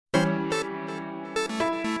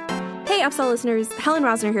Hey, Upsell listeners, Helen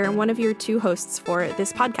Rosner here, one of your two hosts for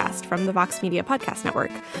this podcast from the Vox Media Podcast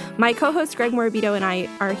Network. My co-host Greg Morabito and I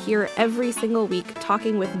are here every single week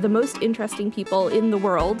talking with the most interesting people in the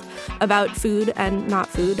world about food and not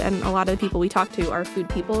food, and a lot of the people we talk to are food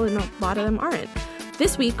people, and a lot of them aren't.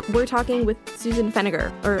 This week, we're talking with Susan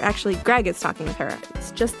Feniger, or actually, Greg is talking with her. It's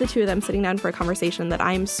just the two of them sitting down for a conversation that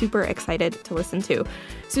I'm super excited to listen to.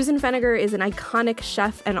 Susan Feniger is an iconic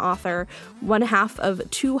chef and author, one half of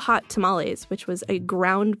Too Hot Tamales, which was a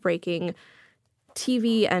groundbreaking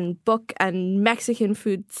TV and book and Mexican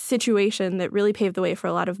food situation that really paved the way for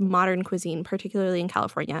a lot of modern cuisine, particularly in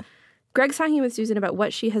California. Greg's talking with Susan about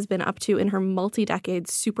what she has been up to in her multi-decade,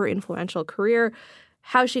 super influential career,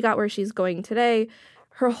 how she got where she's going today,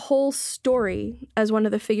 her whole story as one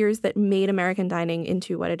of the figures that made American dining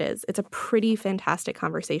into what it is. It's a pretty fantastic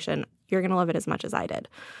conversation. You're going to love it as much as I did.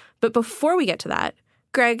 But before we get to that,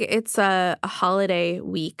 Greg, it's a holiday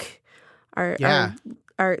week.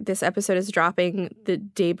 This episode is dropping the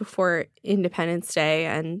day before Independence Day,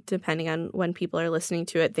 and depending on when people are listening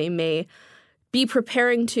to it, they may be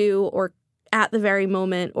preparing to, or at the very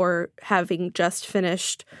moment, or having just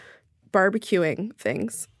finished barbecuing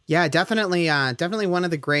things. Yeah, definitely one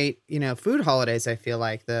of the great, food holidays, I feel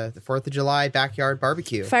like, the 4th of July backyard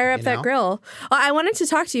barbecue. Fire up that grill. Well, I wanted to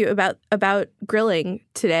talk to you about grilling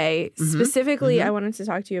today. Mm-hmm. Specifically, I wanted to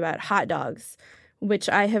talk to you about hot dogs, which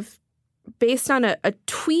I have based on a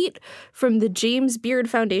tweet from the James Beard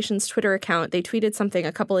Foundation's Twitter account. They tweeted something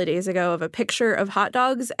a couple of days ago of a picture of hot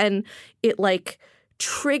dogs, and it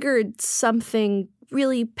triggered something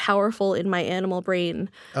really powerful in my animal brain.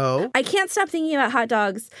 Oh. I can't stop thinking about hot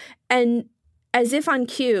dogs, and as if on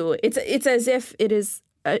cue, it's as if it is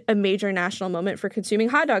a major national moment for consuming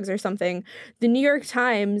hot dogs or something. The New York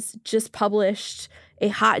Times just published a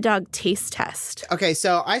hot dog taste test. Okay,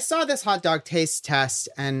 so I saw this hot dog taste test,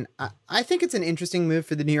 and I think it's an interesting move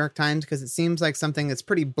for the New York Times because it seems like something that's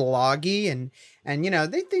pretty bloggy, and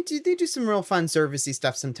they do some real fun servicey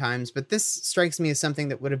stuff sometimes, but this strikes me as something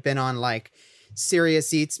that would have been on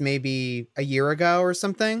Serious Eats maybe a year ago or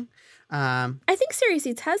something. I think Serious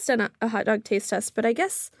Eats has done a hot dog taste test, but I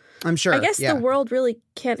guess the world really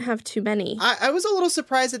can't have too many. I was a little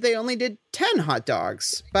surprised that they only did 10 hot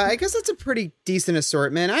dogs, but I guess that's a pretty decent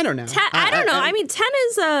assortment. I don't know. I don't know. I mean,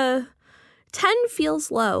 10 feels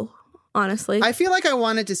low, honestly. I feel like I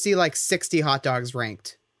wanted to see 60 hot dogs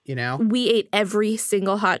ranked, We ate every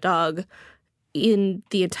single hot dog in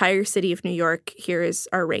the entire city of New York. Here is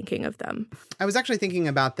our ranking of them. I was actually thinking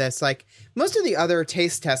about this, most of the other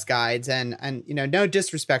taste test guides, and no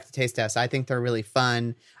disrespect to taste tests, I think they're really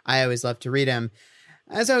fun. I always love to read them.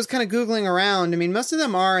 As I was kind of Googling around, most of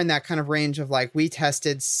them are in that kind of range of we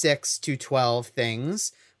tested 6 to 12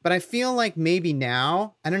 things. But I feel like maybe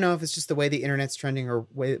now, I don't know if it's just the way the internet's trending or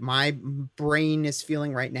way my brain is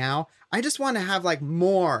feeling right now, I just want to have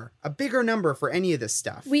a bigger number for any of this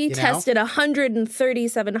stuff. We tested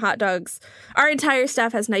 137 hot dogs. Our entire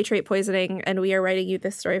staff has nitrate poisoning, and we are writing you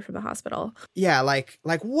this story from the hospital. Yeah,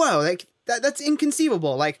 whoa, that's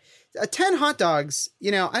inconceivable. 10 hot dogs,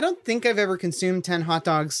 I don't think I've ever consumed 10 hot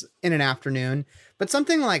dogs in an afternoon. But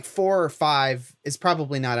something like 4 or 5 is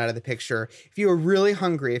probably not out of the picture. If you were really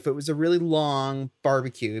hungry, if it was a really long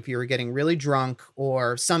barbecue, if you were getting really drunk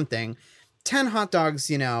or something, 10 hot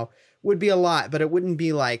dogs, would be a lot, but it wouldn't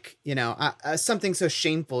be something so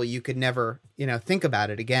shameful you could never, think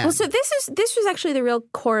about it again. Well, so this was actually the real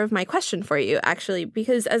core of my question for you, actually,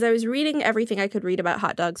 because as I was reading everything I could read about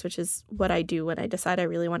hot dogs, which is what I do when I decide I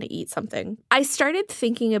really want to eat something, I started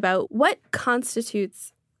thinking about what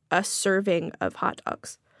constitutes a serving of hot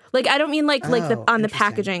dogs. I don't mean on the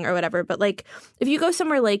packaging or whatever, but if you go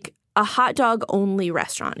somewhere a hot dog only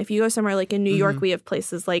restaurant, if you go somewhere in New York, we have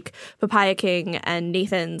places like Papaya King and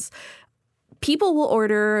Nathan's, people will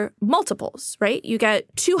order multiples, right? You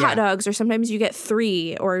get 2 hot dogs, or sometimes you get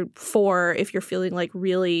 3 or 4 if you're feeling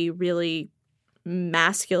really, really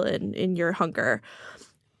masculine in your hunger.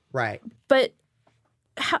 Right. But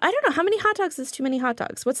I don't know. How many hot dogs is too many hot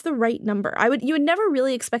dogs? What's the right number? You would never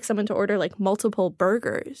really expect someone to order multiple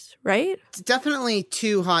burgers, right? Definitely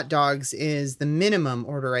 2 hot dogs is the minimum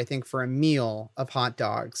order, I think, for a meal of hot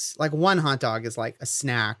dogs. 1 hot dog is a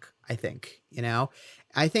snack, I think,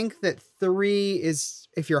 I think that 3 is,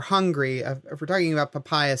 if you're hungry, if we're talking about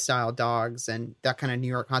papaya style dogs and that kind of New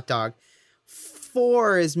York hot dog,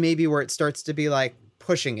 4 is maybe where it starts to be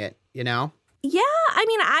pushing it, Yeah,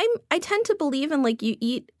 I tend to believe in you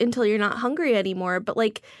eat until you're not hungry anymore, but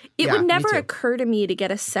it would never occur to me to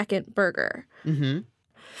get a second burger. Mm-hmm.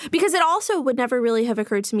 Because it also would never really have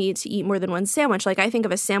occurred to me to eat more than one sandwich. Like, I think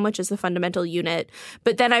of a sandwich as the fundamental unit.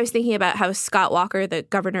 But then I was thinking about how Scott Walker, the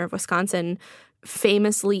governor of Wisconsin,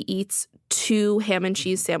 famously eats 2 ham and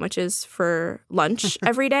cheese sandwiches for lunch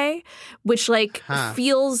every day, which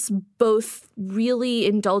feels both really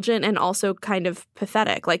indulgent and also kind of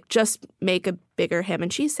pathetic. Like, just make a bigger ham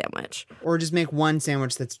and cheese sandwich. Or just make one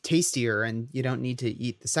sandwich that's tastier and you don't need to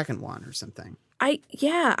eat the second one or something. I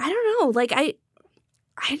don't know. Like,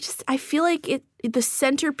 I feel like the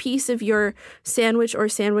centerpiece of your sandwich or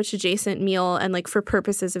sandwich adjacent meal, and like for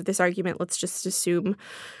purposes of this argument,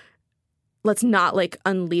 let's not like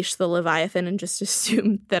unleash the Leviathan and just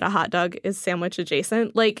assume that a hot dog is sandwich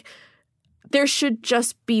adjacent. Like, there should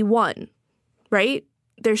just be one, right?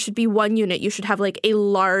 There should be one unit. You should have like a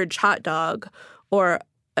large hot dog or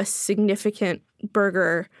a significant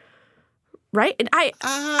burger, right? And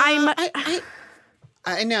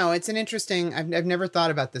I know it's an interesting. I've never thought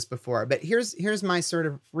about this before, but here's my sort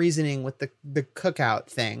of reasoning with the cookout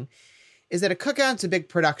thing, is that a cookout's a big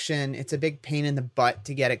production. It's a big pain in the butt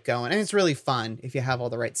to get it going, and it's really fun if you have all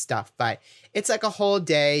the right stuff. But it's like a whole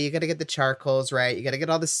day. You got to get the charcoals right. You got to get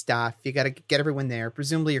all the stuff. You got to get everyone there.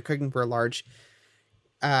 Presumably, you're cooking for a large,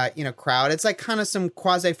 crowd. It's like kind of some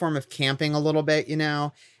quasi form of camping a little bit,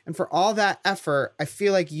 And for all that effort, I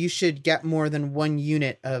feel like you should get more than one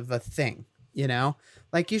unit of a thing.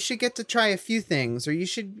 Like you should get to try a few things, or you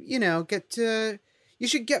should, you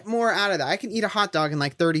should get more out of that. I can eat a hot dog in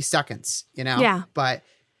like 30 seconds, Yeah. But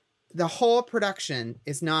the whole production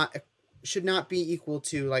should not be equal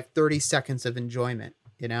to like 30 seconds of enjoyment,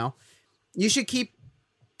 You should keep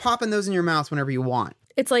popping those in your mouth whenever you want.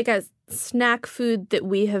 It's like a snack food that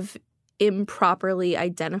we have improperly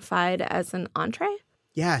identified as an entree.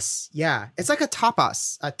 Yes. Yeah. It's like a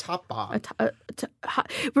tapas, a tapas.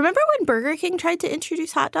 Remember when Burger King tried to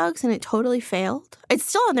introduce hot dogs and it totally failed? It's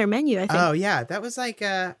still on their menu, I think. Oh, yeah. That was like,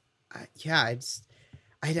 I've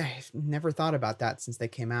never thought about that since they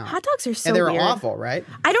came out. Hot dogs are so weird. And they were awful, right?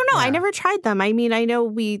 I don't know. Yeah. I never tried them. I mean, I know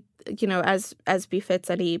we, as befits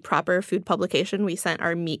any proper food publication, we sent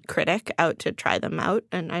our meat critic out to try them out.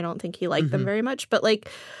 And I don't think he liked them very much. But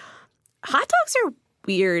like, hot dogs are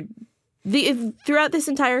weird. Throughout this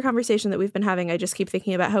entire conversation that we've been having, I just keep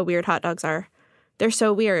thinking about how weird hot dogs are. They're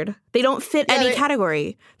so weird. They don't fit any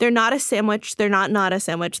category. They're not a sandwich. They're not a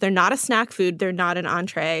sandwich. They're not a snack food. They're not an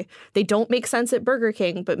entree. They don't make sense at Burger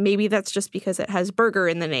King, but maybe that's just because it has burger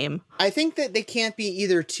in the name. I think that they can't be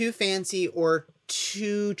either too fancy or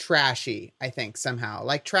too trashy, I think, somehow.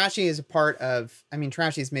 Like, trashy is a part of... I mean,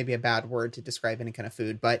 trashy is maybe a bad word to describe any kind of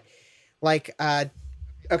food, but like...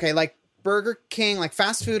 Burger King, like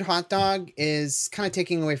fast food hot dog, is kind of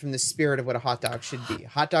taking away from the spirit of what a hot dog should be. A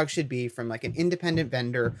hot dog should be from like an independent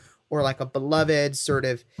vendor or like a beloved sort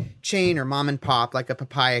of chain or mom and pop, like a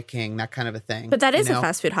Papaya King, that kind of a thing. But that is a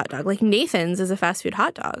fast food hot dog. Like Nathan's is a fast food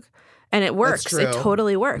hot dog, and it works. It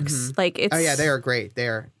totally works. Mm-hmm. Like it's. Oh yeah, they are great.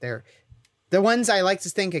 They're the ones I like to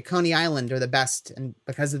think at Coney Island are the best, and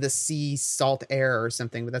because of the sea salt air or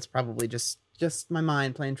something. But that's probably just my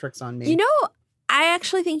mind playing tricks on me. I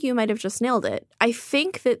actually think you might have just nailed it. I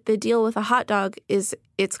think that the deal with a hot dog is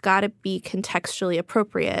it's got to be contextually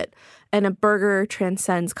appropriate, and a burger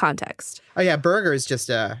transcends context. Oh yeah, burger is just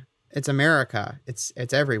it's America. It's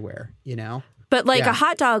everywhere, But like a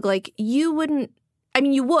hot dog, like you wouldn't. I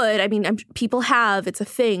mean, you would. I mean, people have. It's a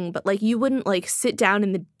thing. But like you wouldn't like sit down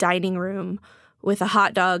in the dining room with a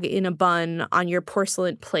hot dog in a bun on your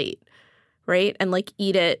porcelain plate, right? And like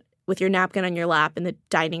eat it with your napkin on your lap in the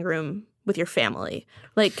dining room with your family.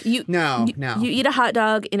 Like you eat a hot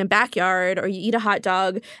dog in a backyard, or you eat a hot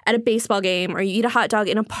dog at a baseball game, or you eat a hot dog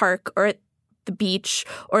in a park or at the beach,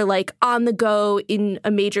 or like on the go in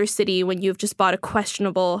a major city when you've just bought a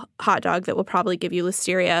questionable hot dog that will probably give you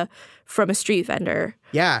listeria from a street vendor.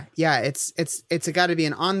 Yeah. It's got to be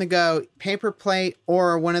an on the go paper plate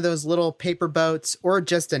or one of those little paper boats or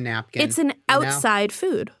just a napkin. It's an outside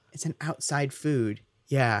food. It's an outside food.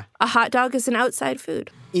 Yeah. A hot dog is an outside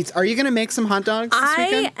food. Are you going to make some hot dogs this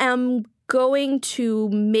weekend? I am going to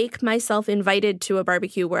make myself invited to a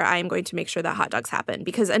barbecue where I am going to make sure that hot dogs happen.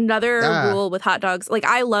 Because another rule with hot dogs, like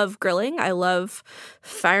I love grilling. I love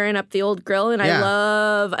firing up the old grill. And I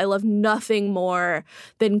love nothing more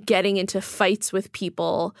than getting into fights with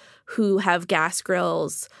people who have gas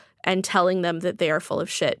grills and telling them that they are full of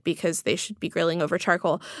shit because they should be grilling over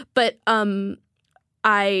charcoal. But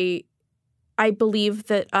I believe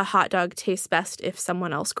that a hot dog tastes best if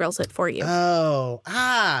someone else grills it for you.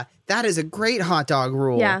 That is a great hot dog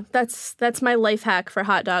rule. Yeah, that's my life hack for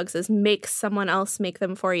hot dogs is make someone else make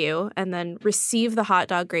them for you and then receive the hot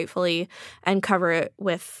dog gratefully and cover it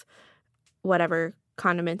with whatever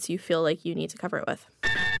condiments you feel like you need to cover it with.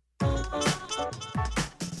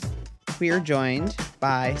 We are joined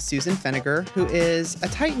by Susan Feniger, who is a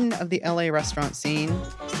titan of the LA restaurant scene.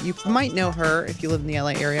 You might know her if you live in the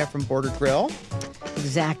LA area from Border Grill.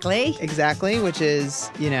 Exactly, which is,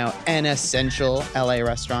 an essential LA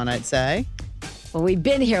restaurant, I'd say. Well, we've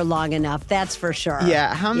been here long enough, that's for sure.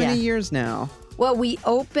 Yeah. How many years now? Well, we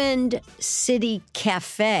opened City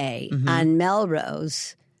Cafe on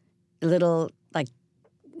Melrose, a little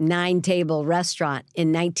 9-table restaurant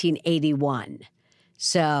in 1981.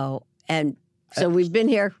 So we've been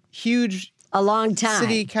here a long time.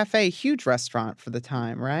 City Cafe, huge restaurant for the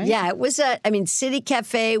time, right? Yeah, it was City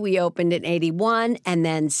Cafe we opened in 81, and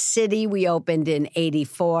then City we opened in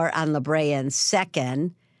 84 on La Brea and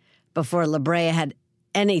 2nd, before La Brea had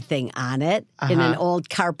anything on it, in an old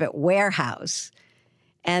carpet warehouse.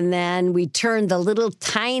 And then we turned the little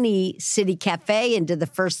tiny City Cafe into the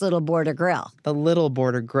first little Border Grill. The little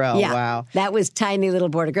Border Grill, yeah, wow. That was tiny little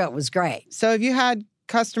Border Grill. It was great. So have you had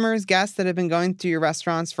customers, guests that have been going to your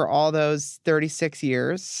restaurants for all those 36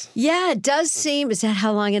 years? Yeah, it does seem. Is that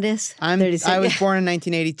how long it is? I was born in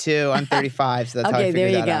 1982. I'm 35, so that's how I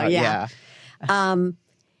figured that out. Okay, there you go, yeah.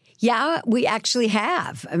 Yeah, we actually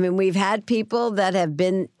have. We've had people that have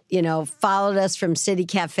been, followed us from City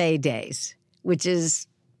Cafe days, which is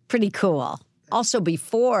pretty cool. Also,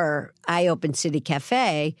 before I opened City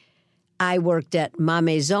Cafe, I worked at Ma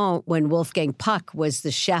Maison when Wolfgang Puck was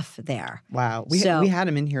the chef there. Wow. We had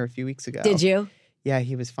him in here a few weeks ago. Did you? Yeah,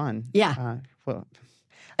 he was fun. Yeah.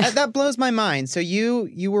 That blows my mind. So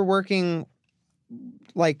you were working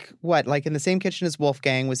in the same kitchen as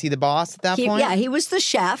Wolfgang? Was he the boss at that point? Yeah, he was the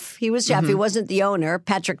chef. He was chef. He wasn't the owner.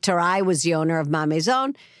 Patrick Tarai was the owner of Ma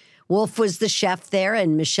Maison. Wolf was the chef there,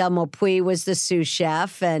 and Michel Maupuy was the sous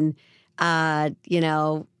chef. And, I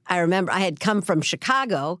remember I had come from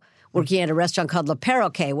Chicago working at a restaurant called Le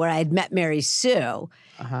Perroquet, where I had met Mary Sue.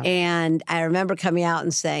 And I remember coming out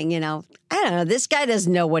and saying, I don't know, this guy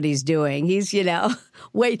doesn't know what he's doing. He's,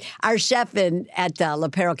 our chef at Le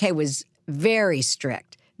Perroquet was very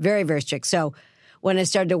strict, very, very strict. So when I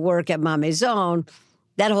started to work at Ma Maison,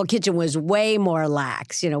 that whole kitchen was way more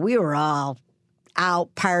lax. We were all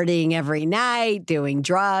out partying every night, doing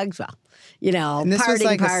drugs. Well, and this was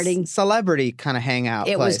partying. A celebrity kind of hangout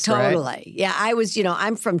It place, was totally. Right? Yeah, I was,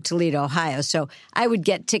 I'm from Toledo, Ohio, so I would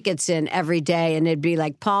get tickets in every day, and it'd be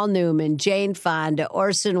like Paul Newman, Jane Fonda,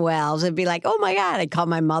 Orson Welles. It'd be like, oh my God. I'd call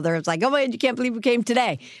my mother. It's like, oh my God, you can't believe we came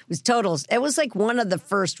today. It was total. It was like one of the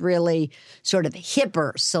first really sort of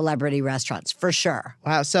hipper celebrity restaurants, for sure.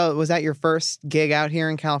 Wow. So was that your first gig out here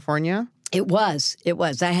in California? It was.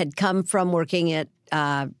 I had come from working at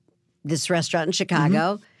this restaurant in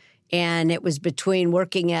Chicago. And it was between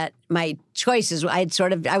working at my choices. I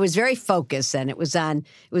was very focused then. It was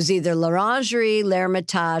either L'Orangerie,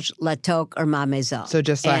 L'Hermitage, La Toque, or Ma Maison. So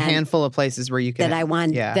just a handful of places where you could that I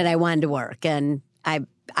wanted to work. And I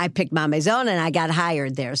picked Ma Maison and I got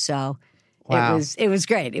hired there. So wow. it was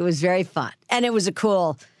great. It was very fun. And it was a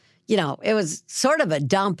cool, it was sort of a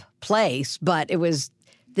dump place, but it was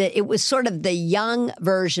sort of the young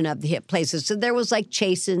version of the hip places. So there was like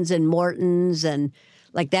Chasen's and Morton's and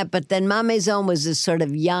like that. But then Ma Maison was this sort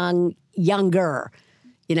of younger,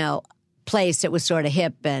 place that was sort of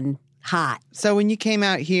hip and hot. So when you came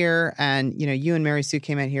out here and, you and Mary Sue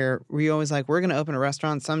came out here, were you always like, we're going to open a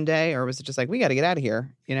restaurant someday? Or was it just like, we got to get out of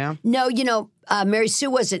here, No, Mary Sue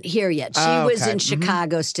wasn't here yet. She was in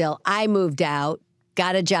Chicago still. I moved out,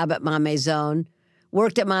 got a job at Ma Maison,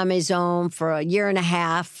 worked at Ma Maison for a year and a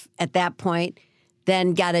half at that point,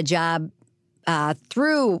 then got a job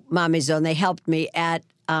through Ma Maison. They helped me at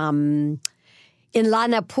in La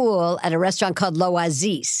Napoule at a restaurant called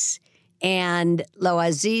L'Oasis. And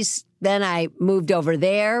L'Oasis, then I moved over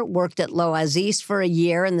there, worked at L'Oasis for a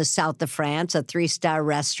year in the south of France, a 3-star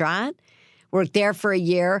restaurant. Worked there for a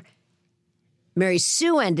year. Mary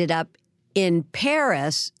Sue ended up in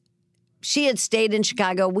Paris. She had stayed in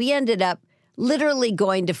Chicago. We ended up literally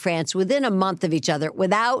going to France within a month of each other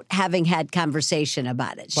without having had conversation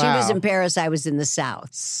about it. Wow. She was in Paris, I was in the South.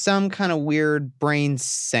 Some kind of weird brain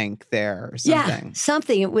sync there or something. Yeah,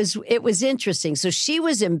 something. It was interesting. So she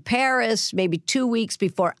was in Paris maybe 2 weeks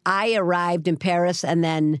before I arrived in Paris, and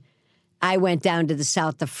then I went down to the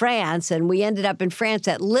south of France, and we ended up in France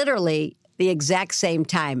at literally the exact same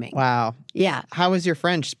timing. Wow. Yeah. How was your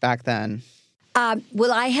French back then?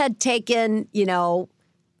 Well, I had taken,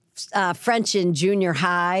 French in junior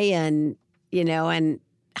high and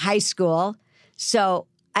high school. So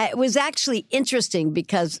it was actually interesting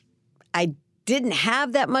because I didn't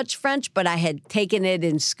have that much French, but I had taken it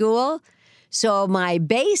in school. So my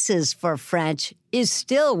basis for French is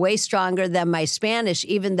still way stronger than my Spanish,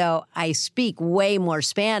 even though I speak way more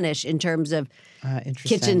Spanish in terms of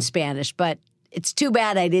kitchen Spanish. But it's too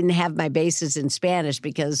bad I didn't have my basis in Spanish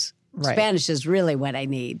because Spanish is really what I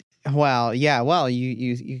need. Well, yeah. Well,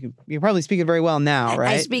 you probably speak it very well now,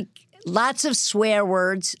 right? I speak lots of swear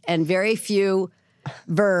words and very few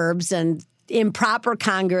verbs and improper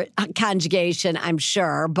conjugation, I'm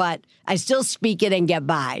sure, but I still speak it and get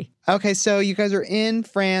by. Okay, so you guys are in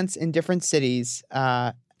France in different cities.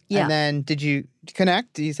 And then did you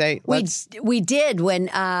connect? Did you say, We did.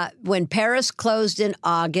 When Paris closed in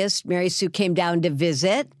August, Mary Sue came down to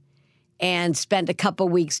visit and spent a couple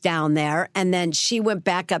weeks down there. And then she went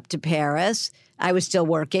back up to Paris. I was still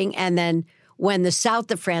working. And then when the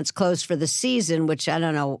south of France closed for the season, which I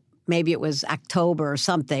don't know, maybe it was October or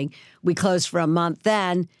something, we closed for a month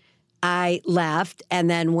then, I left and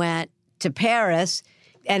then went to Paris.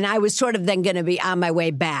 And I was sort of then going to be on my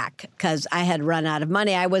way back because I had run out of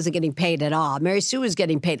money. I wasn't getting paid at all. Mary Sue was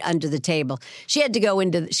getting paid under the table. She had to go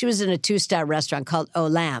she was in a 2-star restaurant called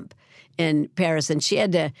Olympe in Paris, and she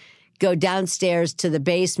had to go downstairs to the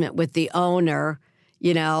basement with the owner,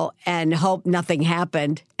 and hope nothing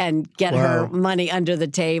happened and get her money under the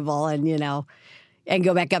table and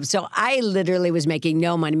go back up. So I literally was making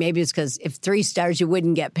no money. Maybe it's because if 3 stars, you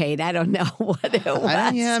wouldn't get paid. I don't know what it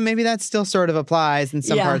was. Yeah, maybe that still sort of applies in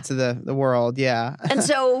some parts of the world. Yeah. And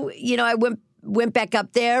so, I went back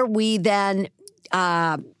up there. We then,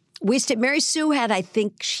 Mary Sue had, I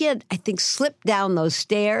think, slipped down those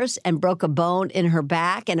stairs and broke a bone in her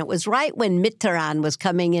back. And it was right when Mitterrand was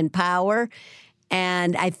coming in power.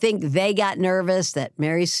 And I think they got nervous that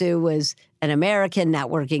Mary Sue was an American, not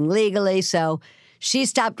working legally. So she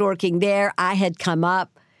stopped working there. I had come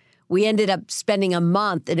up. We ended up spending a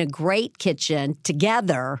month in a great kitchen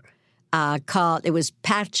together it was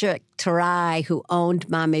Patrick Tarai who owned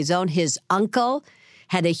Ma Maison. His uncle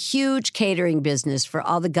had a huge catering business for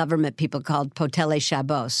all the government people called Potel et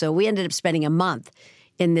Chabot. So we ended up spending a month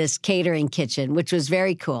in this catering kitchen, which was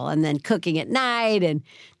very cool, and then cooking at night. And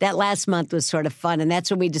that last month was sort of fun. And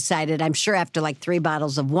that's when we decided, I'm sure after like 3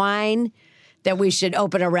 bottles of wine, that we should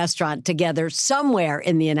open a restaurant together somewhere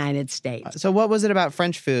in the United States. So what was it about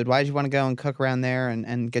French food? Why did you want to go and cook around there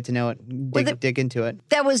and get to know it, dig into it?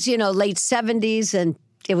 That was, late 70s, and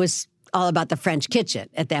it was all about the French kitchen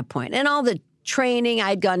at that point. And all the training,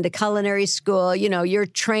 I'd gone to culinary school. Your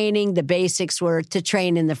training, the basics were to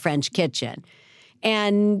train in the French kitchen.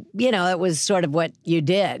 And, it was sort of what you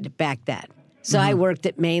did back then. So I worked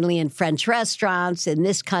mainly in French restaurants in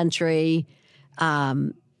this country.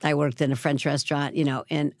 I worked in a French restaurant,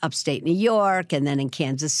 in upstate New York, and then in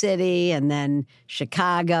Kansas City, and then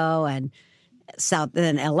Chicago, and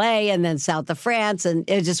then LA, and then south of France. And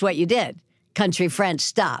it was just what you did, country French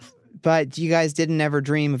stuff. But you guys didn't ever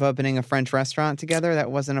dream of opening a French restaurant together? That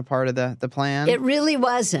wasn't a part of the plan? It really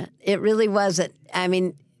wasn't. I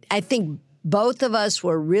mean, I think both of us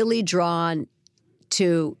were really drawn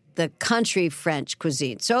to the country French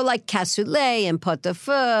cuisine. So like cassoulet and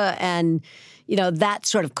pot-au-feu and, that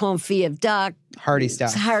sort of confit of duck. Hearty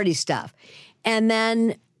stuff. And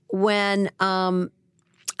then when,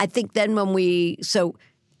 so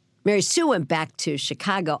Mary Sue went back to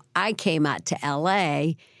Chicago, I came out to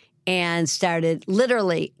L.A., and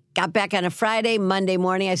got back on a Friday. Monday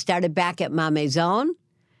morning, I started back at Ma Maison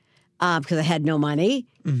because I had no money.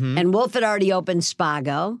 Mm-hmm. And Wolf had already opened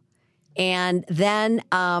Spago. And then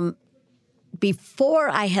before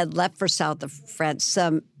I had left for south of France,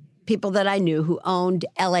 some people that I knew who owned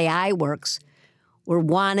LAI Works were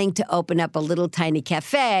wanting to open up a little tiny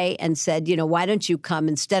cafe and said, why don't you come,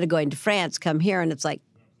 instead of going to France, come here? And it's like,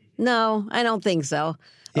 no, I don't think so.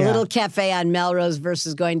 A little cafe on Melrose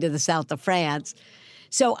versus going to the south of France.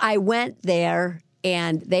 So I went there,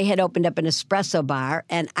 and they had opened up an espresso bar,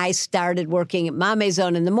 and I started working at Ma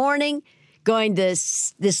Maison in the morning, going to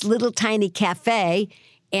this little tiny cafe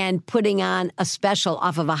and putting on a special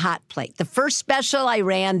off of a hot plate. The first special I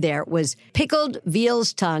ran there was pickled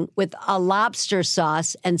veal's tongue with a lobster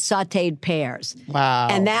sauce and sautéed pears. Wow.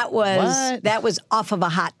 And that was off of a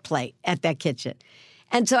hot plate at that kitchen.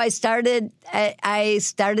 And so I started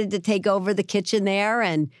to take over the kitchen there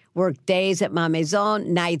and work days at Ma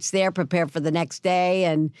Maison, nights there, prepare for the next day.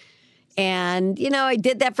 And I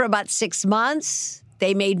did that for about 6 months.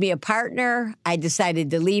 They made me a partner. I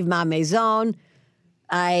decided to leave Ma Maison.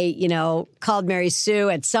 I, called Mary Sue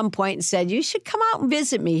at some point and said, you should come out and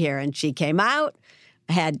visit me here. And she came out.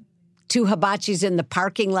 I had 2 hibachis in the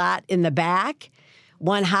parking lot in the back,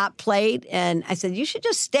 1 hot plate. And I said, you should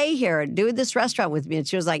just stay here and do this restaurant with me. And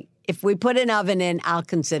she was like, if we put an oven in, I'll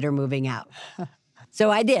consider moving out.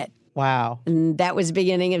 So I did. Wow. And that was the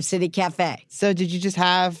beginning of City Cafe. So did you just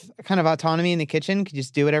have kind of autonomy in the kitchen? Could you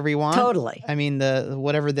just do whatever you want? Totally. I mean,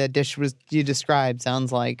 whatever the dish was you described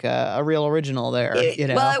sounds like a real original there.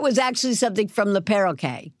 Well, it was actually something from Le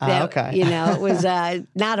Perroquet. Okay. It was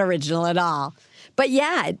not original at all. But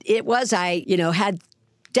yeah, it was. I, had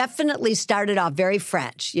definitely started off very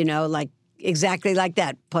French, like exactly like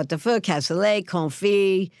that. Pot-au-feu, cassoulet,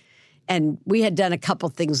 confit. And we had done a couple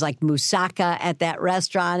things like moussaka at that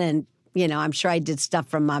restaurant. And, I'm sure I did stuff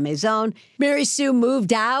from Ma Maison. Mary Sue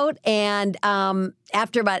moved out. And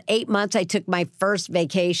after about 8 months, I took my first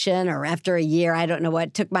vacation, or after a year, I don't know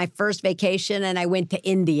what, took my first vacation. And I went to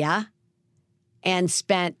India and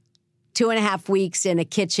spent 2.5 weeks in a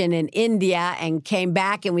kitchen in India and came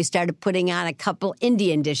back, and we started putting on a couple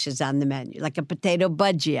Indian dishes on the menu, like a potato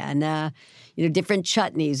bhajia and different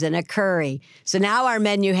chutneys and a curry. So now our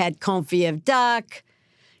menu had confit of duck,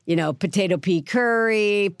 potato pea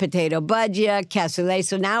curry, potato bhajia, cassoulet.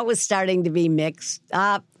 So now it was starting to be mixed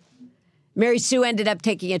up. Mary Sue ended up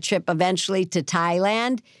taking a trip eventually to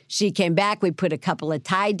Thailand. She came back. We put a couple of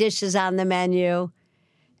Thai dishes on the menu.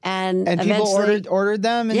 And people ordered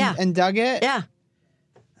them and dug it? Yeah.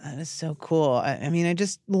 That is so cool. I mean, I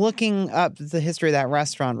just looking up the history of that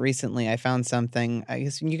restaurant recently, I found something. I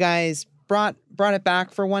guess you guys brought it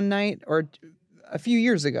back for one night or a few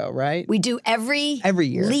years ago, right? We do every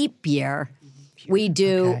year. Leap year. We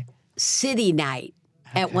do city night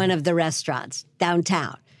at one of the restaurants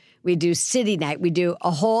downtown. We do city night. We do a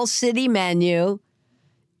whole city menu.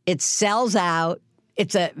 It sells out.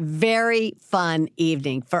 It's a very fun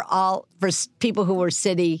evening for people who were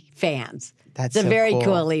city fans. It's a very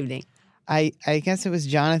cool evening. I guess it was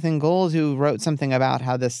Jonathan Gold who wrote something about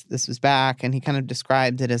how this was back, and he kind of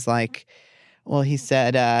described it as like, well, he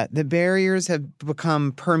said the barriers have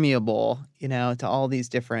become permeable, to all these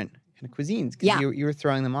different kind of cuisines. Yeah. You were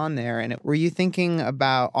throwing them on there, and were you thinking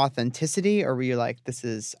about authenticity, or were you like, this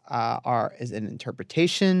is is it an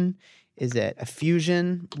interpretation? Is it a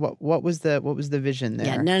fusion? What was the vision there?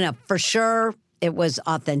 Yeah, no, for sure it was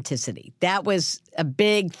authenticity. That was a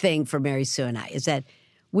big thing for Mary Sue and I, is that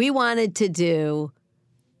we wanted to do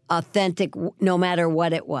authentic no matter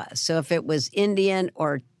what it was. So if it was Indian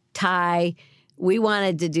or Thai, we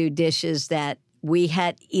wanted to do dishes that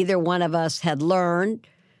either one of us had learned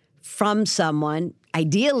from someone.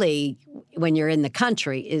 Ideally, when you're in the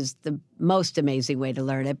country, is the most amazing way to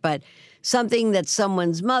learn it. But something that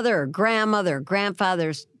someone's mother or grandmother or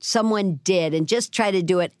grandfather, someone did, and just try to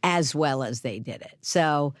do it as well as they did it.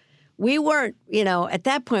 So we weren't, at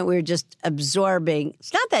that point, we were just absorbing.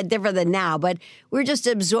 It's not that different than now, but we're just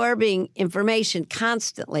absorbing information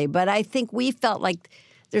constantly. But I think we felt like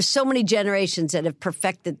there's so many generations that have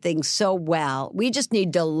perfected things so well. We just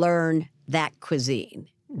need to learn that cuisine,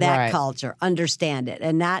 that culture, understand it,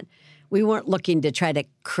 and not. We weren't looking to try to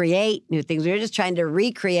create new things. We were just trying to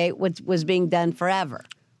recreate what was being done forever.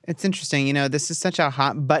 It's interesting. This is such a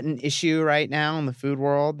hot button issue right now in the food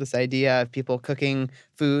world, this idea of people cooking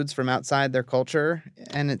foods from outside their culture.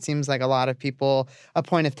 And it seems like a lot of people, a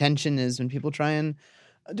point of tension is when people try and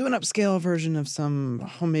do an upscale version of some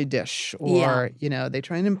homemade dish or, they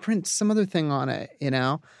try and imprint some other thing on it,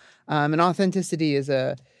 And authenticity is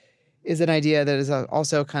an idea that is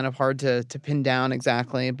also kind of hard to pin down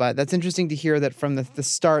exactly. But that's interesting to hear that from the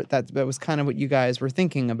start, that was kind of what you guys were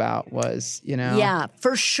thinking about was, Yeah,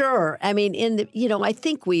 for sure. I mean, I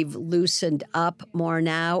think we've loosened up more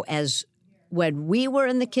now. As when we were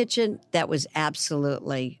in the kitchen, that was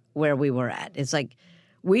absolutely where we were at. It's like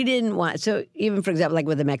we didn't want, so even for example, like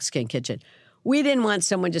with the Mexican kitchen, we didn't want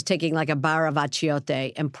someone just taking like a bar of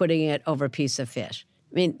achiote and putting it over a piece of fish.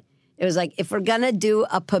 I mean, it was like, if we're going to do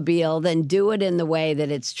a pabil, then do it in the way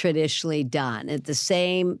that it's traditionally done. It's the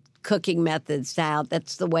same cooking method style.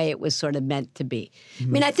 That's the way it was sort of meant to be. Mm-hmm.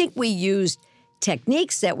 I mean, I think we used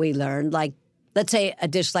techniques that we learned, like, let's say a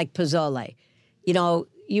dish like pozole.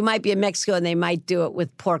 You might be in Mexico and they might do it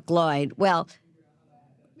with pork loin. Well,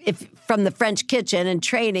 if from the French kitchen and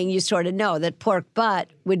training, you sort of know that pork butt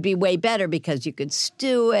would be way better because you could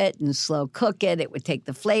stew it and slow cook it. It would take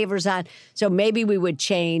the flavors on. So maybe we would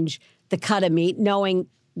change the cut of meat, knowing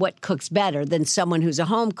what cooks better than someone who's a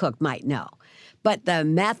home cook might know. But the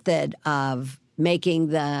method of making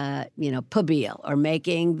the, pabil or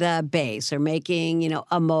making the base or making,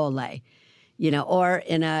 a mole, or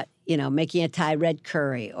in a, making a Thai red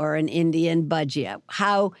curry or an Indian bhajia,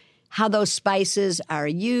 how those spices are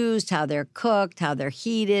used, how they're cooked, how they're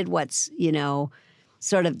heated, what's,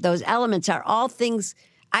 sort of those elements are all things.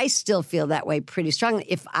 I still feel that way pretty strongly.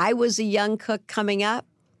 If I was a young cook coming up,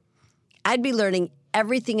 I'd be learning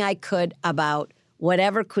everything I could about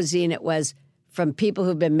whatever cuisine it was from people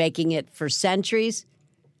who've been making it for centuries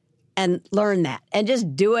and learn that and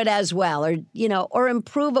just do it as well, or, or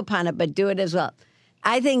improve upon it, but do it as well.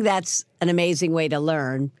 I think that's an amazing way to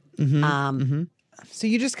learn. So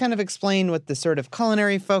you just kind of explained what the sort of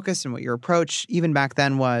culinary focus and what your approach even back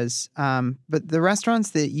then was. But the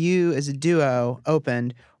restaurants that you as a duo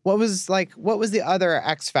opened, what was the other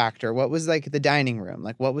X factor? What was like the dining room?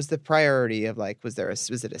 Like, what was the priority of was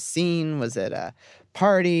it a scene? Was it a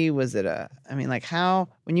party? Was it how,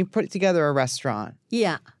 when you put together a restaurant?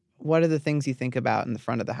 Yeah. What are the things you think about in the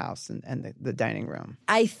front of the house and the dining room?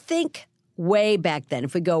 I think way back then,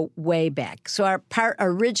 if we go way back, so our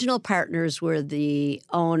original partners were the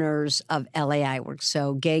owners of LA Iworks,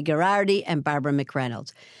 so Gay Gerardi and Barbara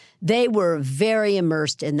McReynolds. They were very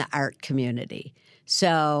immersed in the art community.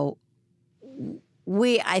 So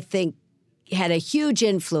we, I think, had a huge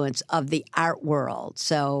influence of the art world.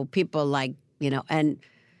 So people like, and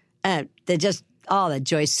the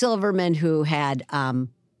Joyce Silverman, who had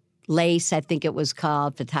Lace, I think it was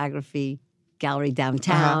called, photography gallery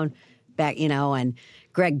downtown, back, and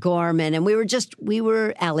Greg Gorman. And we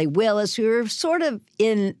were Allie Willis. We were sort of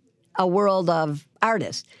in a world of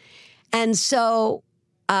artists. And so,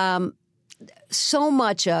 so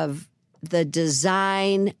much of the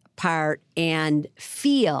design part and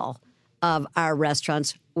feel of our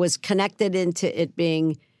restaurants was connected into it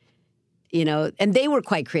being, and they were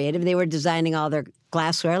quite creative. They were designing all their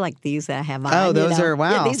glassware like these that I have on. Oh, those are,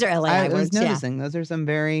 wow. Yeah, these are LA Iworks. I was noticing. Those are some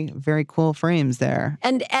very, very cool frames there.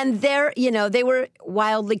 And they're, they were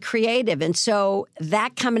wildly creative. And so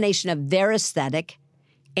that combination of their aesthetic,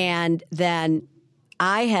 and then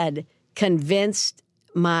I had convinced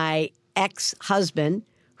my ex-husband,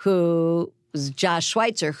 who was Josh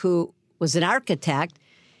Schweitzer, who was an architect,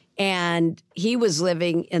 and he was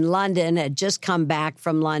living in London, had just come back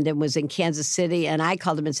from London, was in Kansas City, and I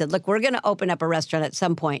called him and said, look, we're going to open up a restaurant at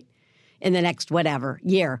some point in the next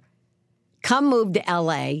year. Come move to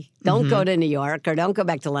L.A. Don't go to New York or don't go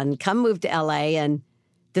back to London. Come move to L.A. and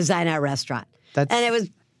design our restaurant. And it was,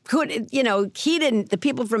 he didn't, the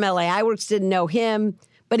people from LA Iworks didn't know him,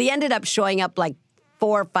 but he ended up showing up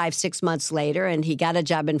 4, 5, 6 months later, and he got a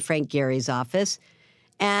job in Frank Gehry's office.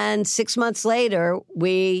 And 6 months later,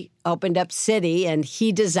 we opened up City, and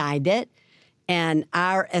he designed it. And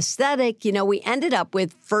our aesthetic, we ended up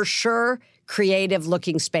with, for sure,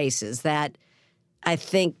 creative-looking spaces that I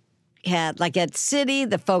think had, at City,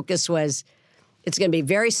 the focus was, it's going to be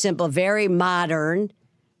very simple, very modern,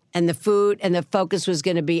 and the focus was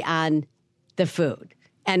going to be on the food.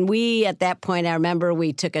 And we, at that point, I remember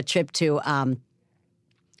we took a trip to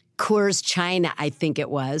Coors China, I think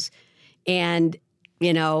it was, and,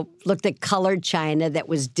 looked at colored china that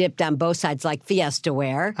was dipped on both sides like Fiesta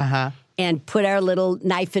ware, and put our little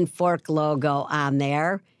knife and fork logo on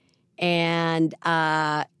there. And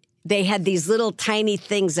they had these little tiny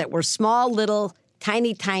things that were small, little,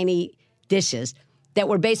 tiny dishes that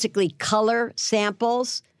were basically color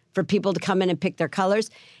samples for people to come in and pick their colors.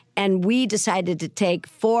 And we decided to take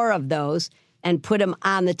 4 of those and put them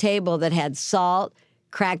on the table that had salt,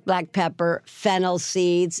 cracked black pepper, fennel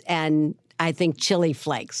seeds, and I think chili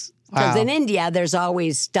flakes. Because in India, there's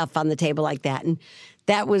always stuff on the table like that. And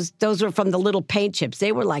those were from the little paint chips.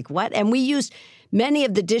 They were like, what? And we used, many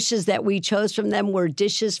of the dishes that we chose from them were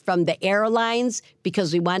dishes from the airlines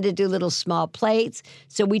because we wanted to do little small plates.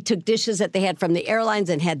 So we took dishes that they had from the airlines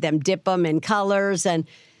and had them dip them in colors. And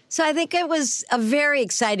so I think it was a very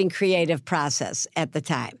exciting creative process at the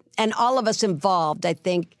time. And all of us involved, I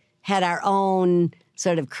think, had our own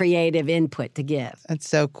sort of creative input to give. That's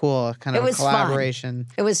so cool, kind of a collaboration.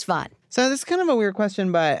 It was fun. So this is kind of a weird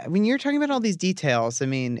question, but when you're talking about all these details,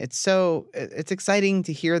 it's exciting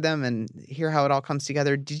to hear them and hear how it all comes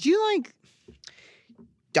together. Did you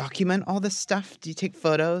document all this stuff? Do you take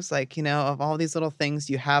photos, of all these little things?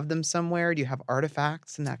 Do you have them somewhere? Do you have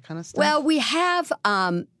artifacts and that kind of stuff? Well, we have,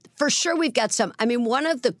 for sure we've got some. One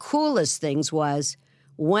of the coolest things was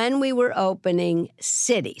when we were opening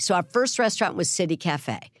City. So our first restaurant was City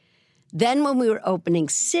Cafe. Then when we were opening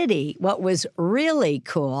City, what was really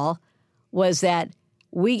cool was that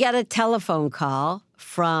we got a telephone call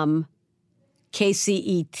from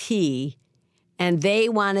KCET, and they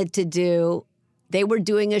were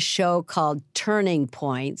doing a show called Turning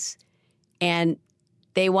Points, and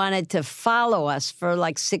they wanted to follow us for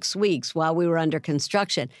 6 weeks while we were under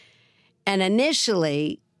construction. And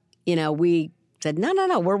initially, we said,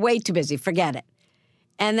 no, we're way too busy, forget it.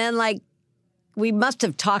 And then, we must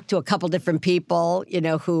have talked to a couple different people,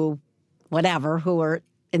 who were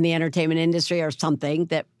in the entertainment industry or something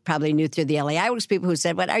that probably knew through the LA Iworks people who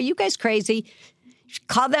said, what, are you guys crazy?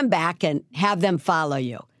 Call them back and have them follow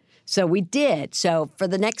you. So we did. So for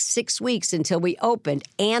the next 6 weeks until we opened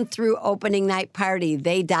and through opening night party,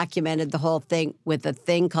 they documented the whole thing with a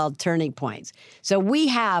thing called Turning Points. So we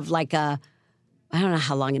have like I don't know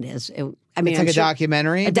how long it is. It's like a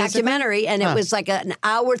documentary? A documentary, and it was like an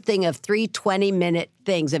hour thing of 3 20-minute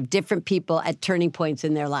things of different people at turning points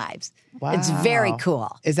in their lives. Wow. It's very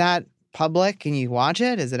cool. Is that public? Can you watch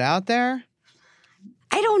it? Is it out there?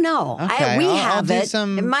 I don't know. Okay, We I'll have do it.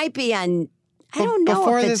 some- It might be on... I don't know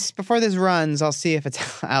before this runs, I'll see if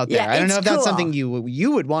it's out there. Yeah, I don't know if it's that's cool. something you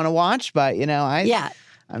would want to watch, but I'm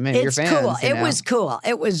your it's fans. cool. It was cool.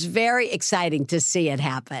 It was very exciting to see it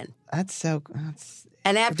happen.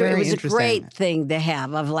 And after it was a great thing to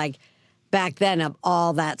have of like back then of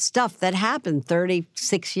all that stuff that happened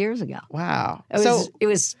 36 years ago. Wow. It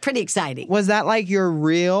was pretty exciting. Was that like your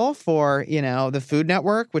reel for, the Food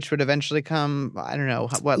Network, which would eventually come, I don't know,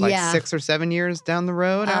 6 or 7 years down the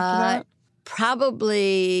road after that?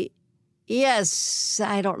 Probably, yes.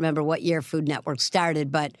 I don't remember what year Food Network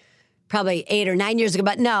started, but probably 8 or 9 years ago.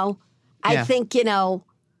 But no, I think,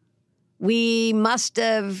 we must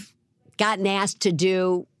have gotten asked to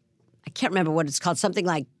do, I can't remember what it's called, something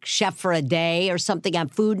like Chef for a Day or something on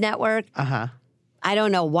Food Network. Uh-huh. I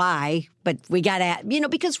don't know why, but we got at,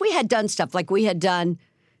 because we had done stuff like we had done,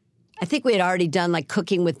 I think we had already done like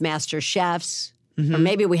Cooking with Master Chefs. Or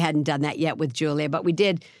maybe we hadn't done that yet with Julia, but we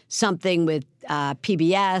did something with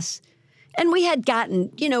PBS. And we had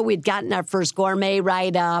gotten, we'd gotten our first gourmet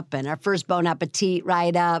write-up and our first Bon Appetit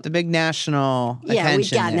write-up. The big national Yeah,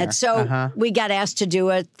 we'd gotten there. it. So we got asked to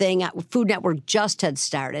do a thing. Food Network just had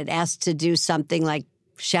started, asked to do something like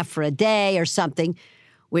Chef for a Day or something.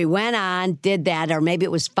 We went on, did that, or maybe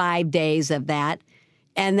it was 5 days of that.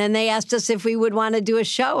 And then they asked us if we would want to do a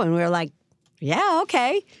show. And we were like, yeah,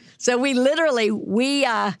 okay. So we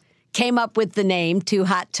came up with the name Too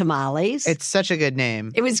Hot Tamales. It's such a good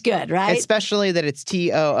name. It was good, right? Especially that it's TOO.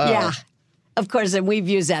 Yeah. Of course, and we've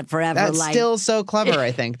used that forever. That's still so clever,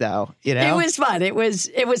 I think, though. It was fun. It was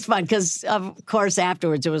fun because, of course,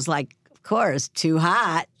 afterwards it was like, of course, Too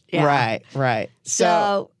Hot. Yeah. Right.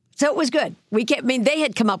 So it was good. They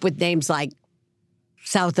had come up with names like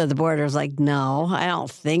South of the Border. Was like, no, I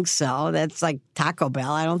don't think so. That's like Taco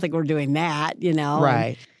Bell. I don't think we're doing that,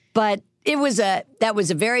 Right. But that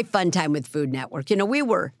was a very fun time with Food Network. We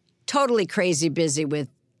were totally crazy busy with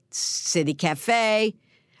City Cafe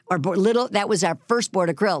or that was our first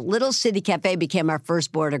Border Grill. Little City Cafe became our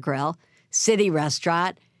first Border Grill, City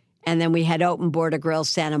Restaurant, and then we had opened Border Grill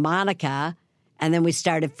Santa Monica, and then we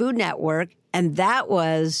started Food Network, and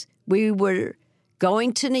we were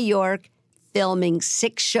going to New York, filming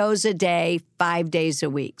 6 shows a day, 5 days a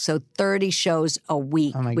week. So 30 shows a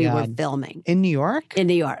week we were filming. In New York? In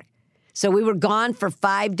New York. So we were gone for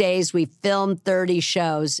 5 days. We filmed 30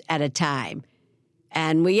 shows at a time.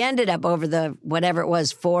 And we ended up over the, whatever it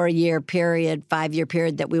was, 4-year period, 5-year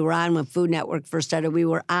period that we were on when Food Network first started, we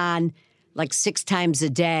were on like 6 times a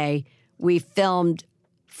day. We filmed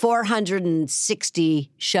 460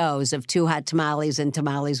 shows of Too Hot Tamales and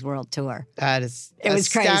Tamales World Tour. That is a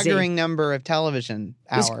staggering number of television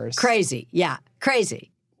hours. It was crazy. Yeah,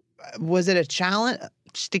 crazy. Was it a challenge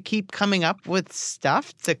to keep coming up with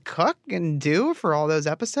stuff to cook and do for all those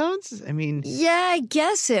episodes? I mean... Yeah, I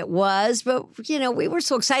guess it was. But, we were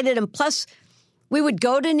so excited. And plus, we would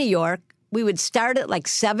go to New York. We would start at like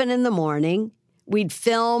 7 in the morning. We'd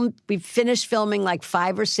finish filming like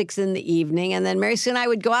 5 or 6 in the evening. And then Mary Sue and I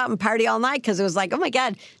would go out and party all night because it was like, oh my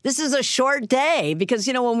God, this is a short day. Because,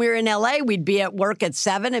 when we were in LA, we'd be at work at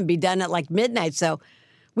 7 and be done at like midnight. So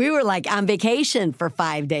we were like on vacation for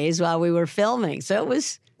 5 days while we were filming. So it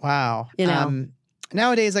was... Wow.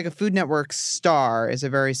 Nowadays, like a Food Network star is a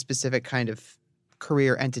very specific kind of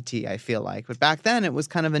career entity, I feel like. But back then, it was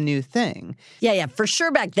kind of a new thing. Yeah. For sure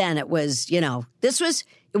back then, it was, it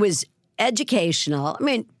was educational. I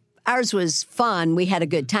mean, ours was fun. We had a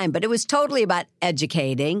good time. But it was totally about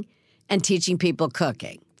educating and teaching people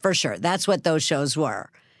cooking, for sure. That's what those shows were.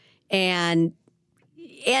 And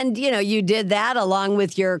you did that along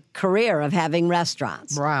with your career of having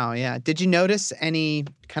restaurants. Wow, yeah. Did you notice any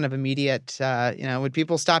kind of immediate, would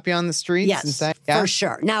people stop you on the streets and say, for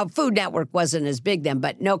sure. Now, Food Network wasn't as big then,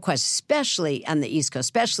 but no question, especially on the East Coast,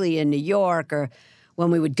 especially in New York or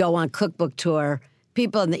when we would go on cookbook tour,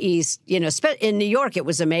 people in the East, in New York, it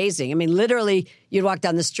was amazing. I mean, literally, you'd walk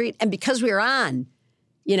down the street, and because we were on,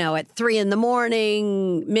 at 3 in the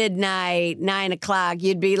morning, midnight, 9 o'clock,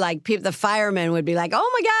 you'd be like, the firemen would be like, oh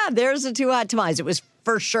my God, there's the Too Hot Tamales. It was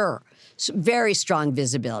for sure very strong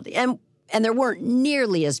visibility. And there weren't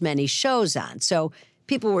nearly as many shows on. So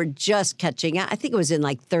people were just catching up. I think it was in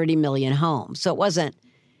like 30 million homes. So it wasn't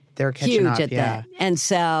They're catching huge up, at yeah. that. And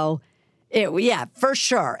so, yeah, for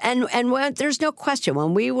sure. And there's no question.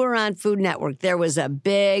 When we were on Food Network, there was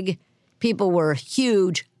people were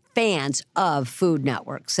huge fans of Food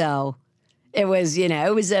Network. So it was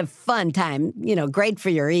a fun time, great for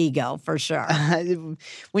your ego, for sure.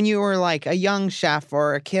 When you were like a young chef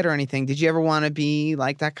or a kid or anything, did you ever want to be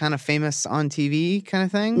like that kind of famous on TV kind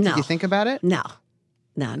of thing? No. Did you think about it? No.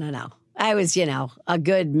 I was, a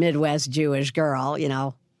good Midwest Jewish girl,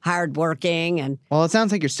 hardworking and. Well, it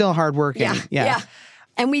sounds like you're still hardworking. Yeah.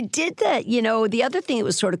 And we did that, the other thing that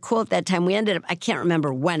was sort of cool at that time, we ended up, I can't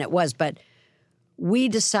remember when it was, but we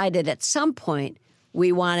decided at some point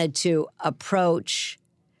we wanted to approach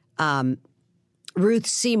Ruth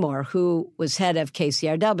Seymour, who was head of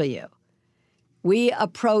KCRW. We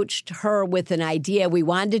approached her with an idea. We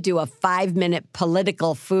wanted to do a 5-minute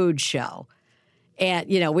political food show. And,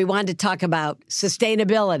 we wanted to talk about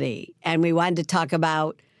sustainability, and we wanted to talk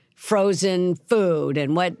about frozen food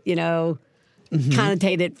and what,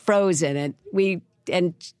 connotated frozen. And we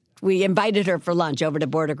invited her for lunch over to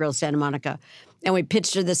Border Grill Santa Monica. And we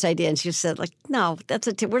pitched her this idea, and she said, no,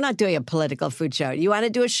 we're not doing a political food show. You want to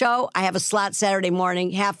do a show? I have a slot Saturday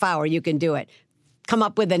morning, half hour, you can do it. Come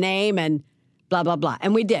up with a name and blah, blah, blah.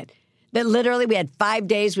 And we did. But literally, we had 5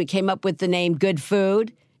 days. We came up with the name Good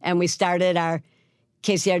Food, and we started our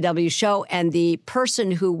KCRW show. And the person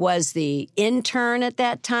who was the intern at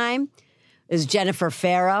that time is Jennifer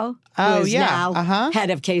Farrow, who is now head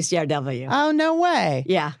of KCRW. Oh, no way.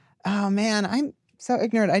 Yeah. Oh, man, I'm so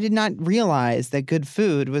ignorant. I did not realize that Good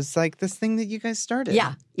Food was like this thing that you guys started.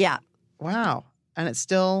 Yeah. Wow. And it's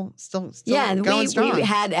still and going strong. We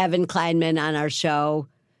had Evan Kleinman on our show,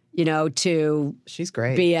 to she's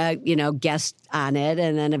great. Be a, guest on it.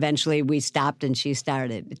 And then eventually we stopped and she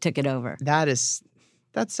took it over. That's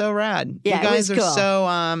so rad. Yeah, you guys it was are cool.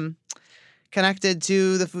 so connected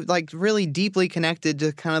to the food, like really deeply connected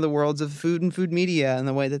to kind of the worlds of food and food media and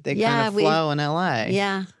the way that they kind of flow in LA.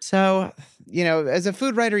 Yeah. So, as a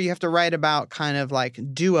food writer, you have to write about kind of like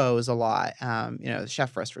duos a lot,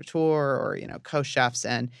 chef restaurateur or, co-chefs.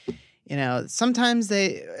 And, sometimes I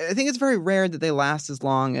think it's very rare that they last as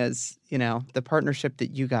long as, the partnership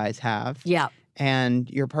that you guys have. Yeah. And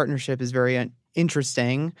your partnership is very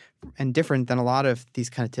interesting and different than a lot of these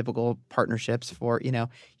kind of typical partnerships for,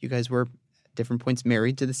 you guys were at different points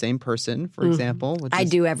married to the same person, for example. I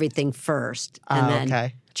do everything first and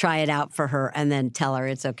then try it out for her and then tell her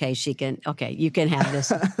it's okay. You can have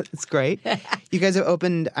this. It's great. You guys have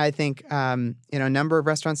opened, I think, a number of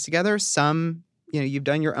restaurants together. Some, you've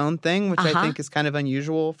done your own thing, which I think is kind of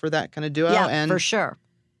unusual for that kind of duo. Yeah, for sure.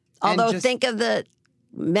 Although think of the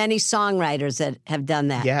many songwriters that have done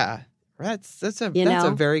that. Yeah. That's a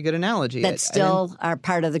very good analogy. That still are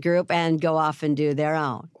part of the group and go off and do their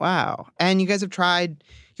own. Wow. And you guys have tried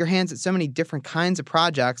your hands at so many different kinds of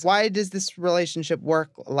projects. Why does this relationship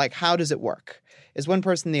work? Like, how does it work? Is one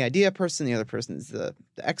person the idea person, the other person is the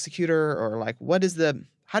executor? Or like,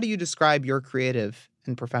 how do you describe your creative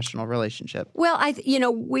and professional relationship? Well,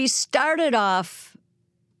 we started off,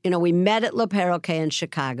 we met at Le Perroquet in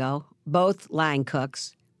Chicago, both line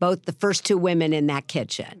cooks. Both the first two women in that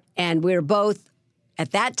kitchen. And we were both, at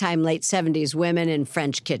that time, late 70s, women in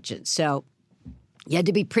French kitchens. So you had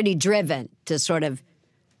to be pretty driven to sort of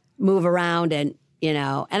move around and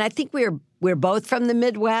I think we're both from the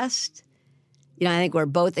Midwest. I think we're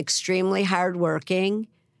both extremely hardworking.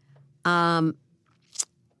 And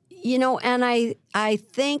I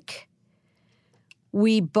think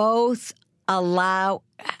we both allow...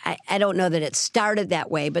 I don't know that it started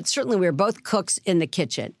that way, but certainly we were both cooks in the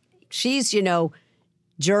kitchen. She's,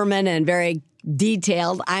 German and very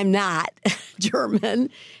detailed. I'm not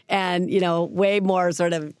German and, way more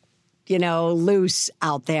sort of, loose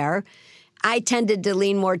out there. I tended to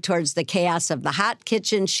lean more towards the chaos of the hot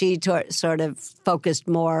kitchen. She sort of focused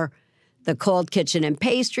more the cold kitchen and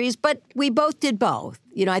pastries, but we both did both.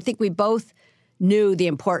 I think we both knew the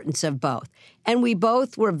importance of both. And we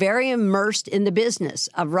both were very immersed in the business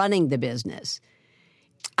of running the business.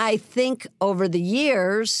 I think over the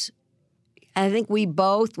years, we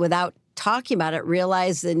both, without talking about it,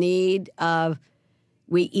 realized the need of,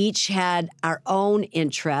 we each had our own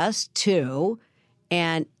interests too.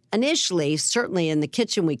 And initially, certainly in the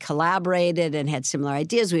kitchen, we collaborated and had similar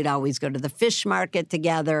ideas. We'd always go to the fish market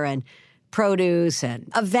together and produce.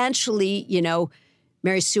 And eventually,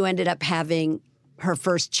 Mary Sue ended up having her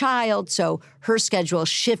first child, so her schedule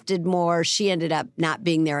shifted more. She ended up not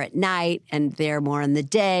being there at night and there more in the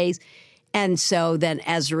days. And so then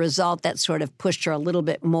as a result, that sort of pushed her a little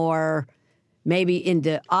bit more maybe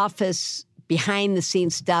into office,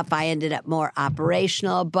 behind-the-scenes stuff. I ended up more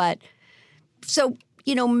operational. But so,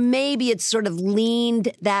 maybe it's sort of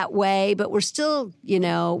leaned that way, but we're still,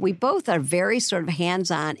 we both are very sort of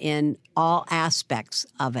hands-on in all aspects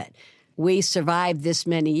of it. We survived this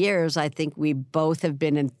many years. I think we both have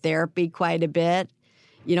been in therapy quite a bit.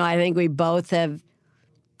 I think we both have,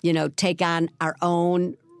 take on our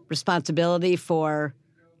own responsibility for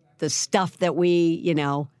the stuff that we,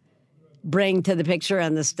 bring to the picture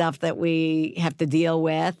and the stuff that we have to deal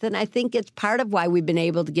with. And I think it's part of why we've been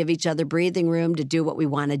able to give each other breathing room to do what we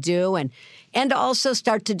want to do and to also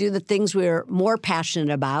start to do the things we're more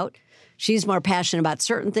passionate about. She's more passionate about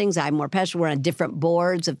certain things. I'm more passionate. We're on different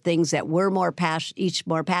boards of things that we're each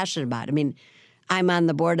more passionate about. I mean, I'm on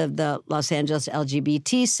the board of the Los Angeles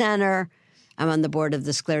LGBT Center. I'm on the board of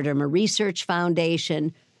the Scleroderma Research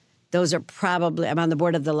Foundation. I'm on the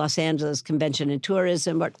board of the Los Angeles Convention and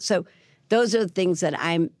Tourism Board. So those are the things that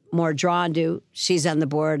I'm more drawn to. She's on the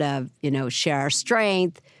board of, Share Our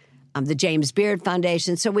Strength, the James Beard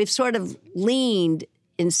Foundation. So we've sort of leaned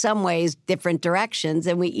in some ways different directions,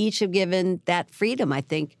 and we each have given that freedom, I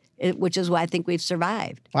think, which is why I think we've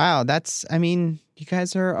survived. Wow, you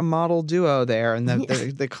guys are a model duo there in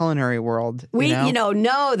the culinary world. We,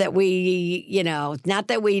 know that we, not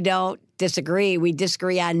that we don't disagree. We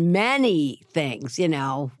disagree on many things,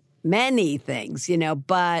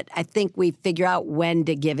 but I think we figure out when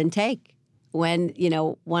to give and take, when,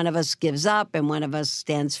 one of us gives up and one of us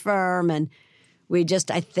stands firm. And we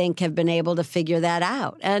just, I think, have been able to figure that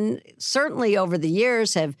out. And certainly over the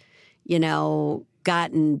years have,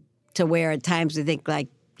 gotten to where at times we think like,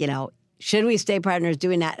 should we stay partners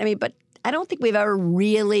doing that? But I don't think we've ever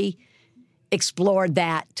really explored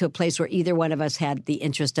that to a place where either one of us had the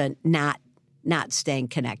interest in not staying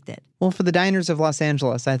connected. Well, for the diners of Los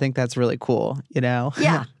Angeles, I think that's really cool,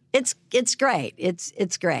 Yeah, it's great.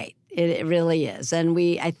 It's great. It really is. And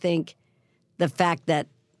I think the fact that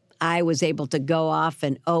I was able to go off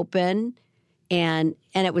and open, and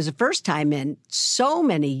it was the first time in so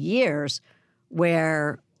many years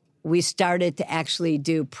where we started to actually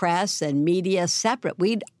do press and media separate.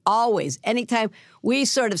 We'd always, anytime we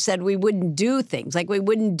sort of said we wouldn't do things, like we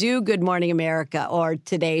wouldn't do Good Morning America or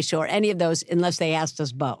Today Show or any of those unless they asked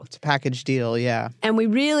us both. It's a package deal, yeah. And we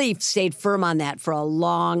really stayed firm on that for a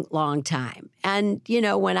long, long time. And,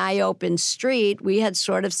 when I opened Street, we had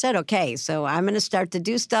sort of said, okay, so I'm going to start to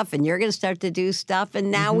do stuff and you're going to start to do stuff.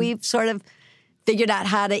 And now we've sort of figured out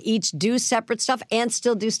how to each do separate stuff and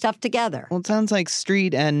still do stuff together. Well, it sounds like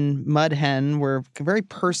Street and Mud Hen were very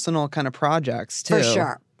personal kind of projects, too. For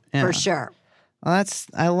sure. Yeah. For sure. Well,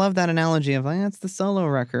 I love that analogy of that's the solo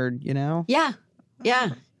record, Yeah. Yeah.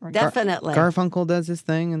 Definitely. Garfunkel does his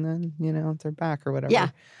thing and then, they're back or whatever. Yeah.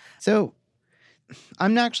 So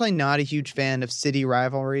I'm actually not a huge fan of city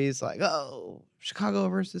rivalries like, Chicago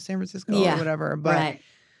versus San Francisco or whatever. But right.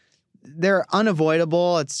 They're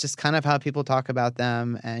unavoidable. It's just kind of how people talk about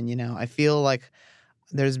them. And, I feel like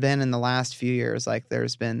there's been in the last few years, like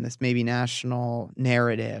there's been this maybe national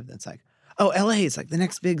narrative that's like, oh, LA is like the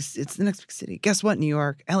next big city. Guess what, New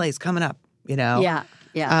York? LA is coming up, Yeah,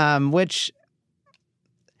 yeah. Which,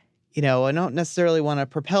 I don't necessarily want to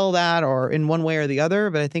propel that or in one way or the other,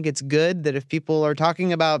 but I think it's good that if people are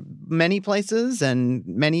talking about many places and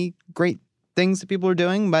many great things that people are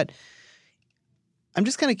doing, but I'm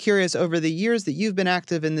just kind of curious, over the years that you've been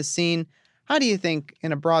active in the scene, how do you think,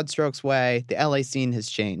 in a broad strokes way, the LA scene has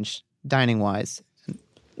changed, dining-wise?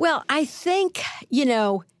 Well, I think,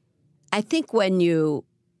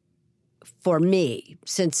 for me,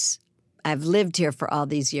 since I've lived here for all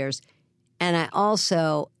these years, and I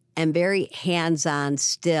also am very hands-on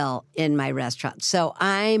still in my restaurant. So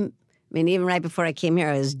even right before I came here,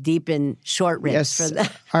 I was deep in short ribs. Yes,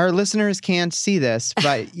 our listeners can't see this,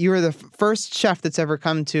 but you were the first chef that's ever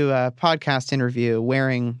come to a podcast interview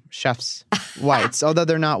wearing chef's whites, although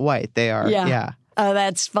they're not white. They are, yeah. Oh,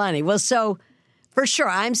 that's funny. Well, so for sure,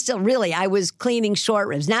 I was cleaning short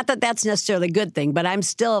ribs. Not that that's necessarily a good thing, but I'm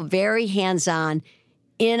still very hands-on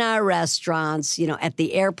in our restaurants. At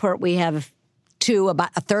the airport, we have about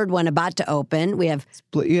a third one about to open. We have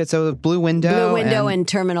Blue Window in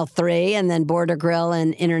Terminal 3, and then Border Grill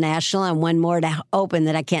and International, and one more to open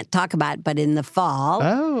that I can't talk about, but in the fall.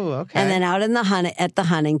 Oh, okay. And then out in at the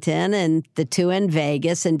Huntington, and the 2 in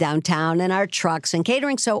Vegas and downtown, and our trucks and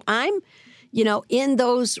catering. So I'm, in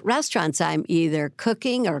those restaurants, I'm either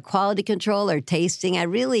cooking or quality control or tasting. I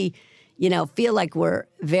really, feel like we're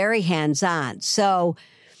very hands-on. So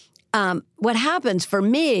what happens for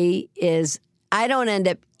me is I don't end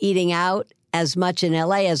up eating out as much in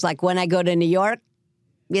LA as like when I go to New York,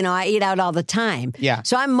 I eat out all the time. Yeah.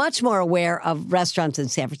 So I'm much more aware of restaurants in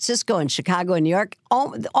San Francisco and Chicago and New York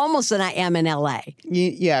almost than I am in LA.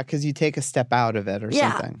 Yeah, because you take a step out of it or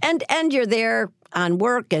something. And you're there on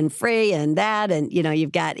work and free and that, and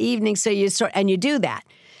you've got evenings, so you do that.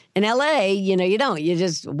 In LA, you don't. You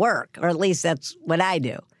just work, or at least that's what I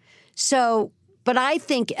do. So, but I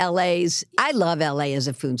think I love LA as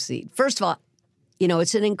a food scene. First of all,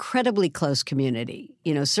 it's an incredibly close community.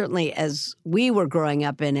 Certainly as we were growing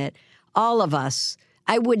up in it, all of us,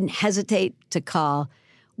 I wouldn't hesitate to call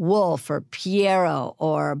Wolf or Piero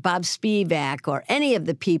or Bob Spivak or any of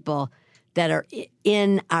the people that are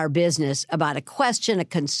in our business about a question, a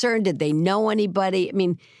concern. Did they know anybody? I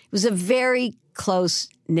mean, it was a very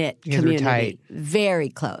close-knit community. Tight. Very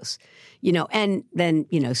close. And then,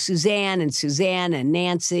 Suzanne and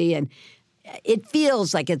Nancy, and it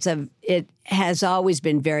feels like it has always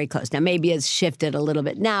been very close. Now, maybe it's shifted a little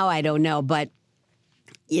bit now, I don't know. But,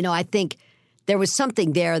 I think there was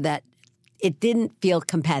something there that it didn't feel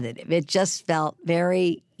competitive. It just felt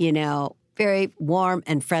very, very warm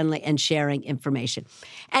and friendly and sharing information.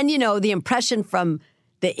 And, the impression from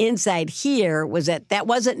the inside here was that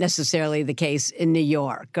wasn't necessarily the case in New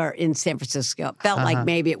York or in San Francisco. It felt like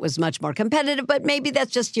maybe it was much more competitive, but maybe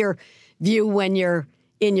that's just your view when you're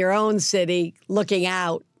in your own city looking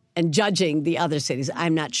out and judging the other cities.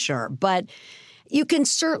 I'm not sure. But you can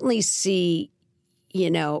certainly see,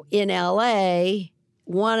 in L.A.,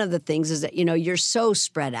 one of the things is that, you're so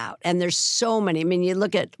spread out and there's so many. I mean, you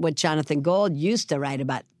look at what Jonathan Gold used to write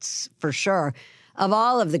about, for sure, of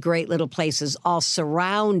all of the great little places all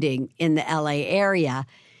surrounding in the L.A. area,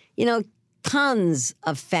 tons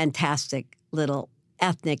of fantastic little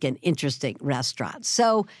ethnic and interesting restaurants.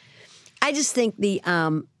 So I just think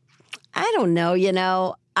I don't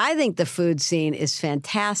know, I think the food scene is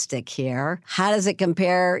fantastic here. How does it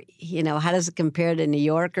compare, to New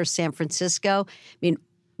York or San Francisco? I mean,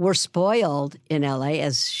 we're spoiled in LA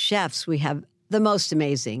as chefs. We have the most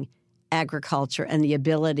amazing agriculture and the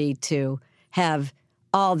ability to have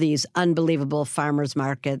all these unbelievable farmers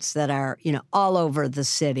markets that are, all over the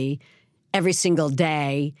city every single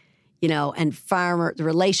day. And the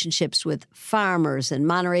relationships with farmers and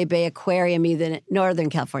Monterey Bay Aquarium, even in Northern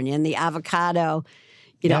California, and the avocado,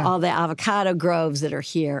 all the avocado groves that are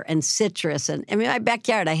here, and citrus. And in my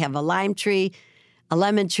backyard, I have a lime tree, a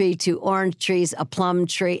lemon tree, 2 orange trees, a plum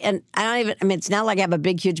tree. And it's not like I have a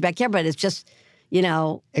big, huge backyard, but it's just,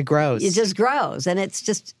 it grows. It just grows, and it's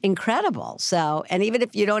just incredible. So, and even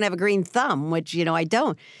if you don't have a green thumb, which, I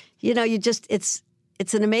don't, it's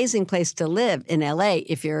an amazing place to live in LA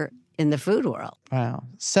if you're in the food world. Wow.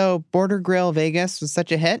 So Border Grill Vegas was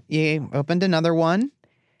such a hit. You opened another one.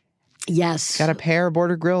 Yes. Got a pair of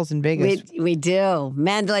Border Grills in Vegas. We do.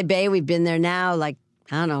 Mandalay Bay, we've been there now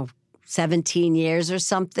 17 years or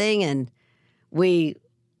something. And we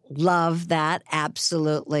love that.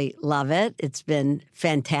 Absolutely love it. It's been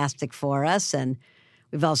fantastic for us. And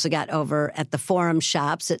we've also got over at the Forum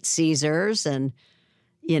Shops at Caesars. And,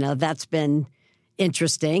 that's been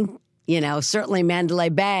interesting. Certainly Mandalay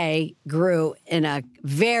Bay grew in a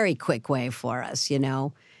very quick way for us,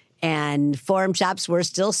 and Forum Shops, we're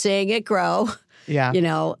still seeing it grow. Yeah.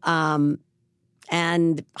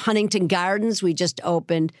 And Huntington Gardens, we just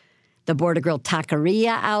opened the Border Grill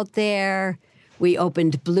Taqueria out there. We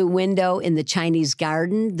opened Blue Window in the Chinese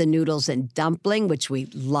Garden, the noodles and dumpling, which we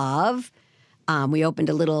love. We opened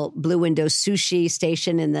a little Blue Window sushi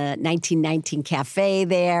station in the 1919 Cafe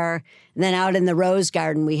there. And then out in the Rose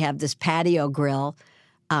Garden, we have this patio grill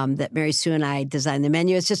that Mary Sue and I designed the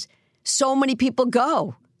menu. It's just so many people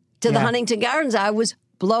go to the Huntington Gardens. I was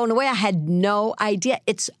blown away. I had no idea.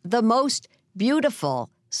 It's the most beautiful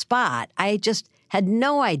spot. I just had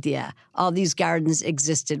no idea all these gardens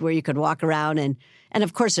existed where you could walk around. And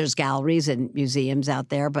of course, there's galleries and museums out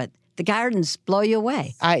there, but the gardens blow you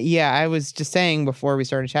away. I was just saying before we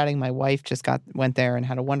started chatting, my wife just went there and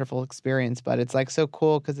had a wonderful experience. But it's so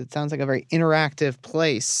cool because it sounds like a very interactive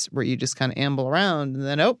place where you just kind of amble around and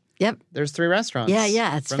then yep, there's 3 restaurants.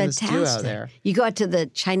 Yeah, it's from fantastic. This duo there. You go out to the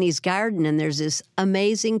Chinese Garden and there's this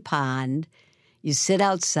amazing pond. You sit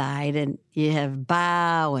outside and you have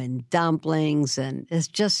bao and dumplings and it's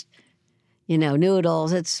just,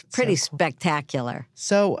 noodles. It's pretty spectacular.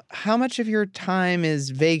 So how much of your time is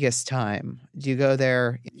Vegas time? Do you go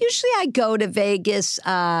there? Usually I go to Vegas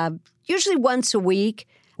usually once a week.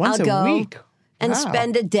 Once I'll a go week? and Wow.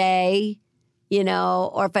 spend a day,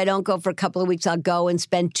 or if I don't go for a couple of weeks, I'll go and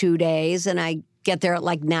spend 2 days. And I get there at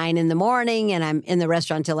 9 in the morning and I'm in the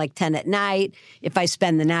restaurant till 10 at night. If I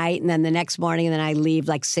spend the night and then the next morning and then I leave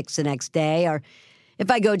 6 the next day. Or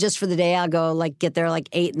if I go just for the day, I'll go like get there like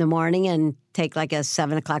 8 a.m. and take like a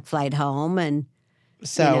 7 o'clock flight home. And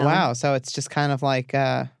so, wow. So it's just kind of like...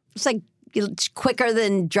 it's like it's quicker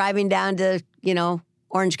than driving down to,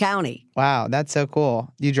 Orange County. Wow, that's so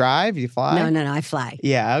cool. You drive? You fly? No, I fly.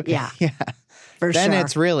 Yeah, okay. Yeah. For then sure.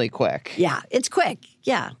 it's really quick. Yeah, it's quick.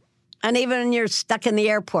 Yeah. And even when you're stuck in the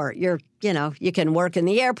airport, you can work in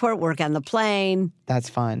the airport, work on the plane. That's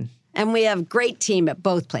fun. And we have great team at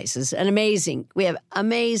both places. We have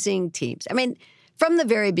amazing teams. I mean, from the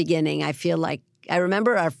very beginning, I feel like I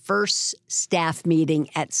remember our first staff meeting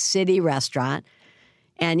at City Restaurant.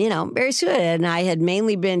 And, Mary Sue and I had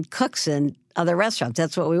mainly been cooks in other restaurants.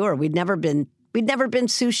 That's what we were. We'd never been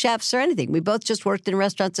sous chefs or anything. We both just worked in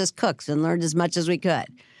restaurants as cooks and learned as much as we could.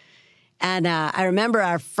 And I remember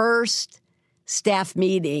our first staff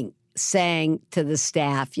meeting saying to the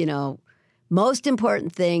staff, most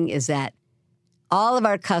important thing is that all of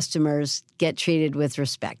our customers get treated with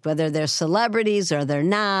respect, whether they're celebrities or they're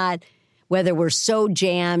not, whether we're so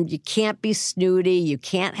jammed, you can't be snooty, you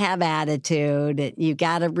can't have attitude. You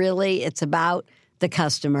got to really, it's about the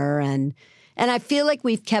customer. And I feel like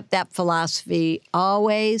we've kept that philosophy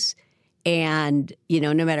always. And,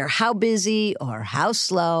 no matter how busy or how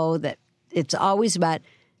slow, that it's always about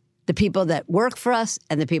the people that work for us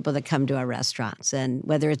and the people that come to our restaurants. And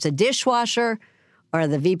whether it's a dishwasher or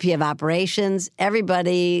the VP of operations,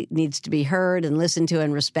 everybody needs to be heard and listened to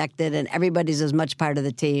and respected, and everybody's as much part of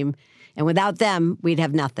the team. And without them, we'd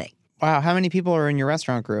have nothing. Wow. How many people are in your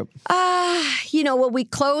restaurant group? We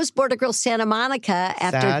closed Border Grill Santa Monica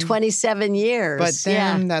after 27 years. But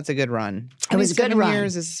damn, that's a good run. It was a good run. 27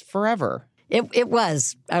 years is forever. It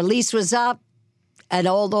was. Our lease was up, an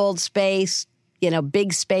old space,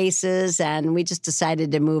 big spaces, and we just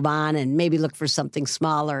decided to move on and maybe look for something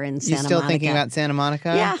smaller in Santa Monica. You still thinking about Santa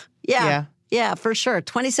Monica? Yeah, for sure.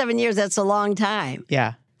 27 years, that's a long time.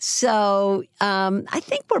 Yeah. So I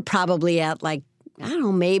think we're probably at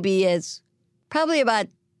maybe it's probably about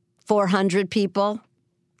 400 people,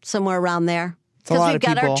 somewhere around there. Because we've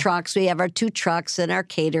got our trucks. We have our 2 trucks and our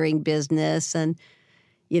catering business and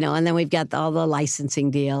then we've got all the licensing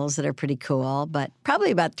deals that are pretty cool, but probably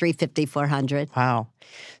about 350, 400. Wow.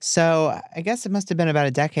 So I guess it must have been about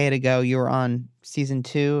a decade ago you were on season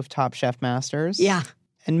 2 of Top Chef Masters. Yeah.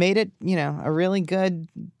 And made it, a really good...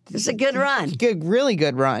 It was a good run. Really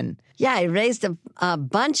good run. Yeah, I raised a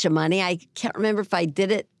bunch of money. I can't remember if I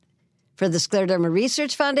did it for the Scleroderma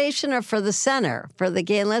Research Foundation or for the center, for the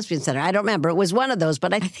Gay and Lesbian Center. I don't remember. It was one of those,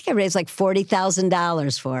 but I think I raised like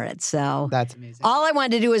 $40,000 for it. So that's amazing. All I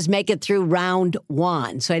wanted to do was make it through round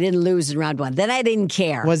 1, so I didn't lose in round 1. Then I didn't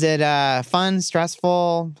care. Was it fun,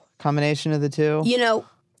 stressful, combination of the two?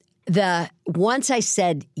 Once I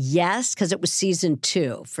said yes, because it was season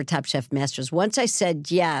 2 for Top Chef Masters, once I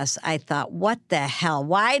said yes, I thought, what the hell?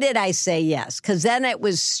 Why did I say yes? Because then it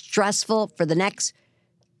was stressful for the next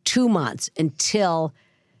 2 months until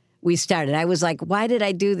we started. I was like, why did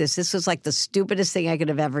I do this? This was like the stupidest thing I could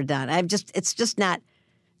have ever done. It's just not,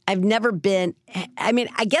 I've never been, I mean,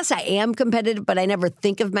 I guess I am competitive, but I never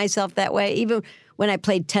think of myself that way. Even when I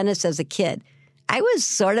played tennis as a kid, I was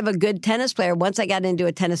sort of a good tennis player. Once I got into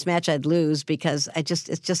a tennis match, I'd lose because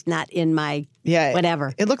it's just not in my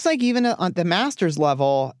whatever. It looks like even on the Masters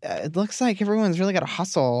level, it looks like everyone's really got to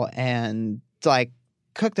hustle and like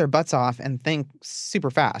cook their butts off and think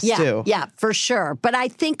super fast too. Yeah, for sure. But I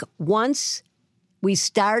think once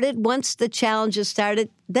the challenges started,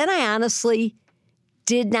 then I honestly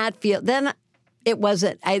did not feel. Then I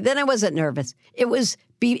wasn't nervous. It was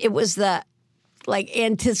the like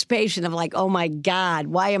anticipation of like, oh my God,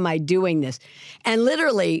 why am I doing this? And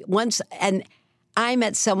literally I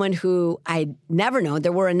met someone who I'd never known.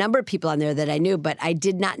 There were a number of people on there that I knew, but I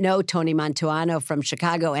did not know Tony Mantuano from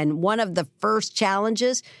Chicago. And one of the first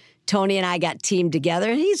challenges, Tony and I got teamed together.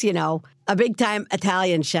 And he's, a big-time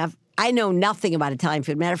Italian chef. I know nothing about Italian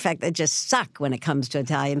food. Matter of fact, I just suck when it comes to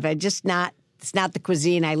Italian food. It's not the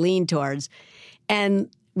cuisine I lean towards. And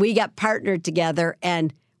we got partnered together,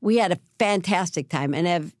 and we had a fantastic time and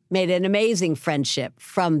have made an amazing friendship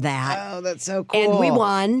from that. Oh, that's so cool. And we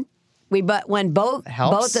won. We won both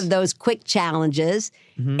of those quick challenges.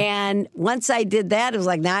 Mm-hmm. And once I did that, it was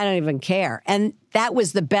like, now I don't even care. And that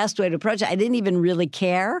was the best way to approach it. I didn't even really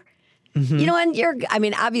care. Mm-hmm.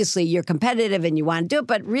 And obviously you're competitive and you want to do it.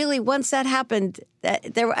 But really, once that happened,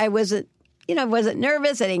 I wasn't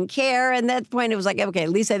nervous. I didn't care. And at that point, it was like, okay, at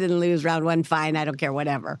least I didn't lose round 1. Fine. I don't care,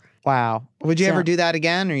 whatever. Wow. Would you ever do that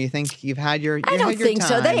again? Or you think you've had your I don't think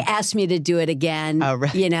so. They asked me to do it again,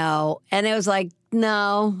 right. And it was like,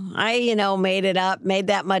 no, I, made it up, made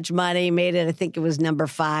that much money, made it, I think it was number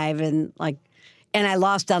 5. And I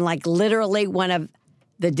lost on like literally one of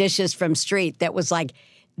the dishes from Street that was like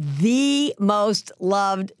the most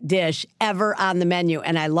loved dish ever on the menu.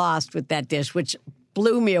 And I lost with that dish, which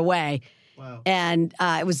blew me away. Wow. And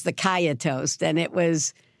it was the kaya toast. And it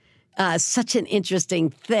was such an interesting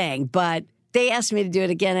thing. But they asked me to do it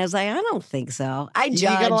again. I was like, I don't think so. I judge. You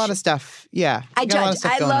got a lot of stuff. Yeah. I judge.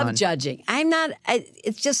 I love on. judging.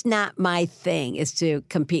 It's just not my thing is to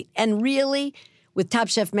compete. And really, with Top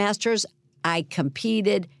Chef Masters, I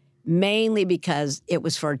competed mainly because it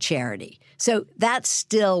was for charity. So that's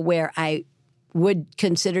still where I would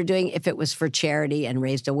consider doing if it was for charity and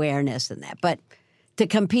raised awareness and that. But to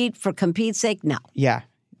compete for compete's sake, no. Yeah.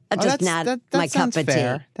 That's just not my cup of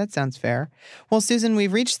fair. tea. That sounds fair. Well, Susan,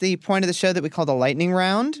 we've reached the point of the show that we call the lightning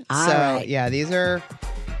round. All so, right. yeah, these are,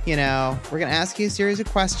 we're going to ask you a series of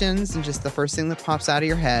questions and just the first thing that pops out of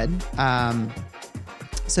your head.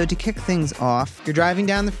 So to kick things off, you're driving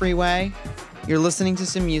down the freeway, you're listening to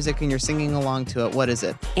some music, and you're singing along to it. What is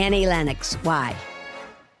it? Annie Lennox. Why?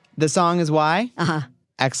 The song is Why? Uh-huh.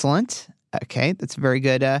 Excellent. Okay, that's very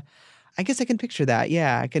good. I guess I can picture that.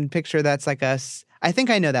 Yeah, I can picture that's like I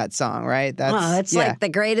think I know that song, right? It's like the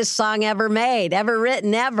greatest song ever made, ever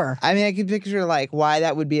written, ever. I mean, I can picture like why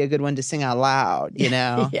that would be a good one to sing out loud,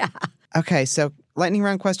 Yeah. Okay, so lightning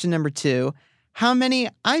round question number 2. How many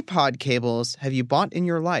iPod cables have you bought in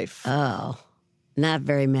your life? Oh, not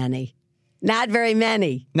very many. Not very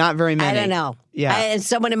many. Not very many. I don't know. Yeah. And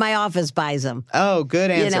someone in my office buys them. Oh, good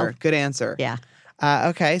answer. You know. Good answer. Yeah.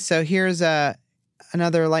 Okay, so here's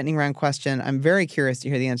another lightning round question. I'm very curious to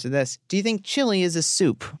hear the answer to this. Do you think chili is a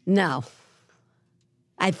soup? No.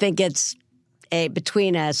 I think it's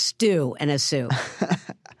between a stew and a soup.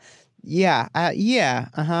 Yeah.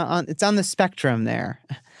 It's on the spectrum there.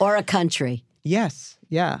 Or a country. Yes.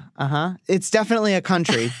 Yeah. It's definitely a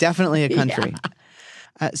country. Definitely a country.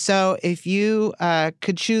 So if you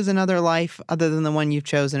could choose another life other than the one you've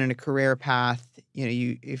chosen in a career path,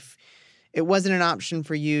 if it wasn't an option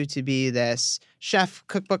for you to be this chef,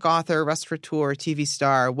 cookbook author, restaurateur, TV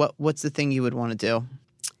star, what's the thing you would want to do?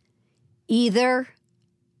 Either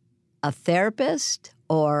a therapist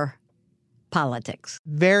or politics.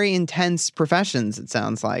 Very intense professions, it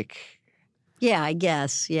sounds like. Yeah, I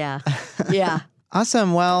guess. Yeah. Yeah.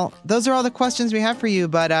 Awesome. Well, those are all the questions we have for you,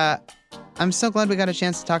 but I'm so glad we got a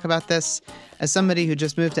chance to talk about this. As somebody who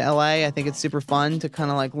just moved to LA, I think it's super fun to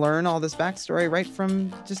kind of like learn all this backstory right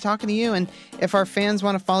from just talking to you. And if our fans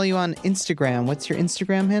want to follow you on Instagram, what's your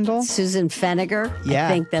Instagram handle? Susan Feniger. Yeah.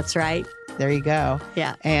 I think that's right. There you go.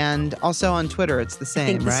 Yeah. And also on Twitter, it's the same, I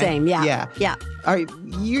think the right? same, yeah. Yeah. Yeah. All right,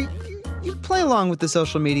 you play along with the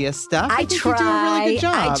social media stuff. I think try. You do a really good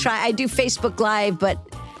job. I try. I do Facebook Live, but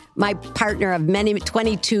my partner of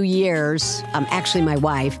 22 years, actually my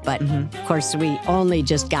wife, but of course we only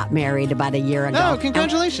just got married about a year ago. Oh,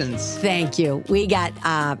 congratulations. Thank you. We got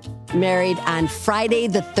married on Friday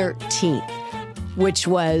the 13th, which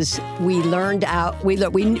was, we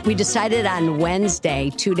decided on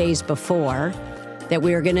Wednesday, 2 days before, that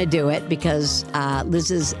we were going to do it because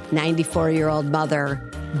Liz's 94-year-old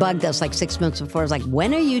mother bugged us like 6 months before. I was like,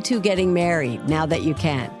 when are you two getting married now that you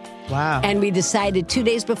can? Wow. And we decided 2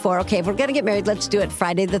 days before, okay, if we're going to get married, let's do it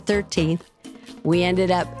Friday the 13th. We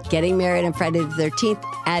ended up getting married on Friday the 13th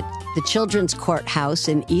at the Children's Courthouse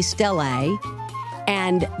in East LA.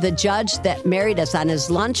 And the judge that married us on his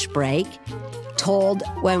lunch break told,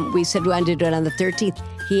 when we said we wanted to do it on the 13th,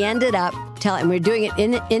 he ended up telling, we were doing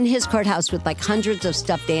it in his courthouse with like hundreds of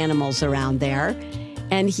stuffed animals around there.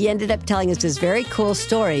 And he ended up telling us this very cool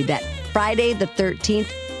story that Friday the 13th,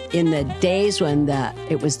 in the days when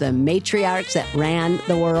it was the matriarchs that ran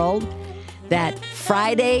the world, that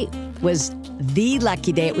Friday was the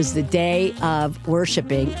lucky day. It was the day of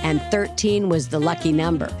worshiping, and 13 was the lucky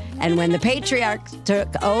number. And when the patriarchs took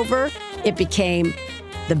over, it became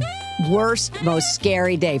the worst, most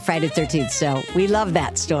scary day, Friday the 13th. So we love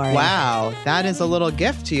that story. Wow. That is a little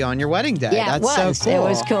gift to you on your wedding day. Yeah, That's it was. so cool. It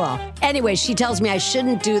was cool. Anyway, she tells me I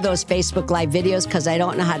shouldn't do those Facebook Live videos because I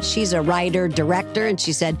don't know how. She's a writer, director, and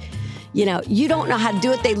she said, you don't know how to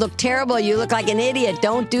do it. They look terrible. You look like an idiot.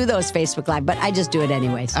 Don't do those Facebook Live. But I just do it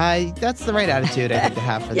anyways. That's the right attitude, I think, to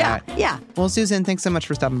have for that. Yeah. Well, Susan, thanks so much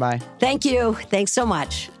for stopping by. Thank you. Thanks so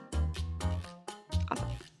much.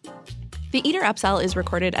 The Eater Upsell is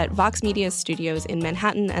recorded at Vox Media's studios in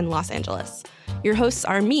Manhattan and Los Angeles. Your hosts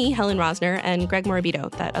are me, Helen Rosner, and Greg Morabito,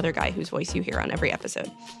 that other guy whose voice you hear on every episode.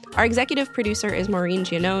 Our executive producer is Maureen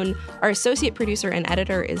Giannone. Our associate producer and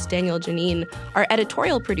editor is Daniel Janine. Our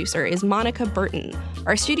editorial producer is Monica Burton.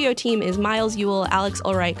 Our studio team is Miles Ewell, Alex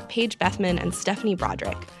Ulreich, Paige Bethman, and Stephanie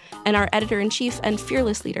Broderick. And our editor-in-chief and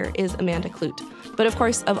fearless leader is Amanda Kloot. But of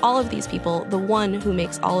course, of all of these people, the one who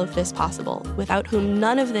makes all of this possible, without whom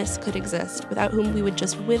none of this could exist, without whom we would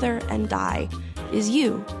just wither and die, is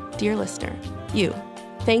you, dear listener. You.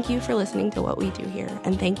 Thank you for listening to what we do here,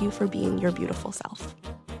 and thank you for being your beautiful self.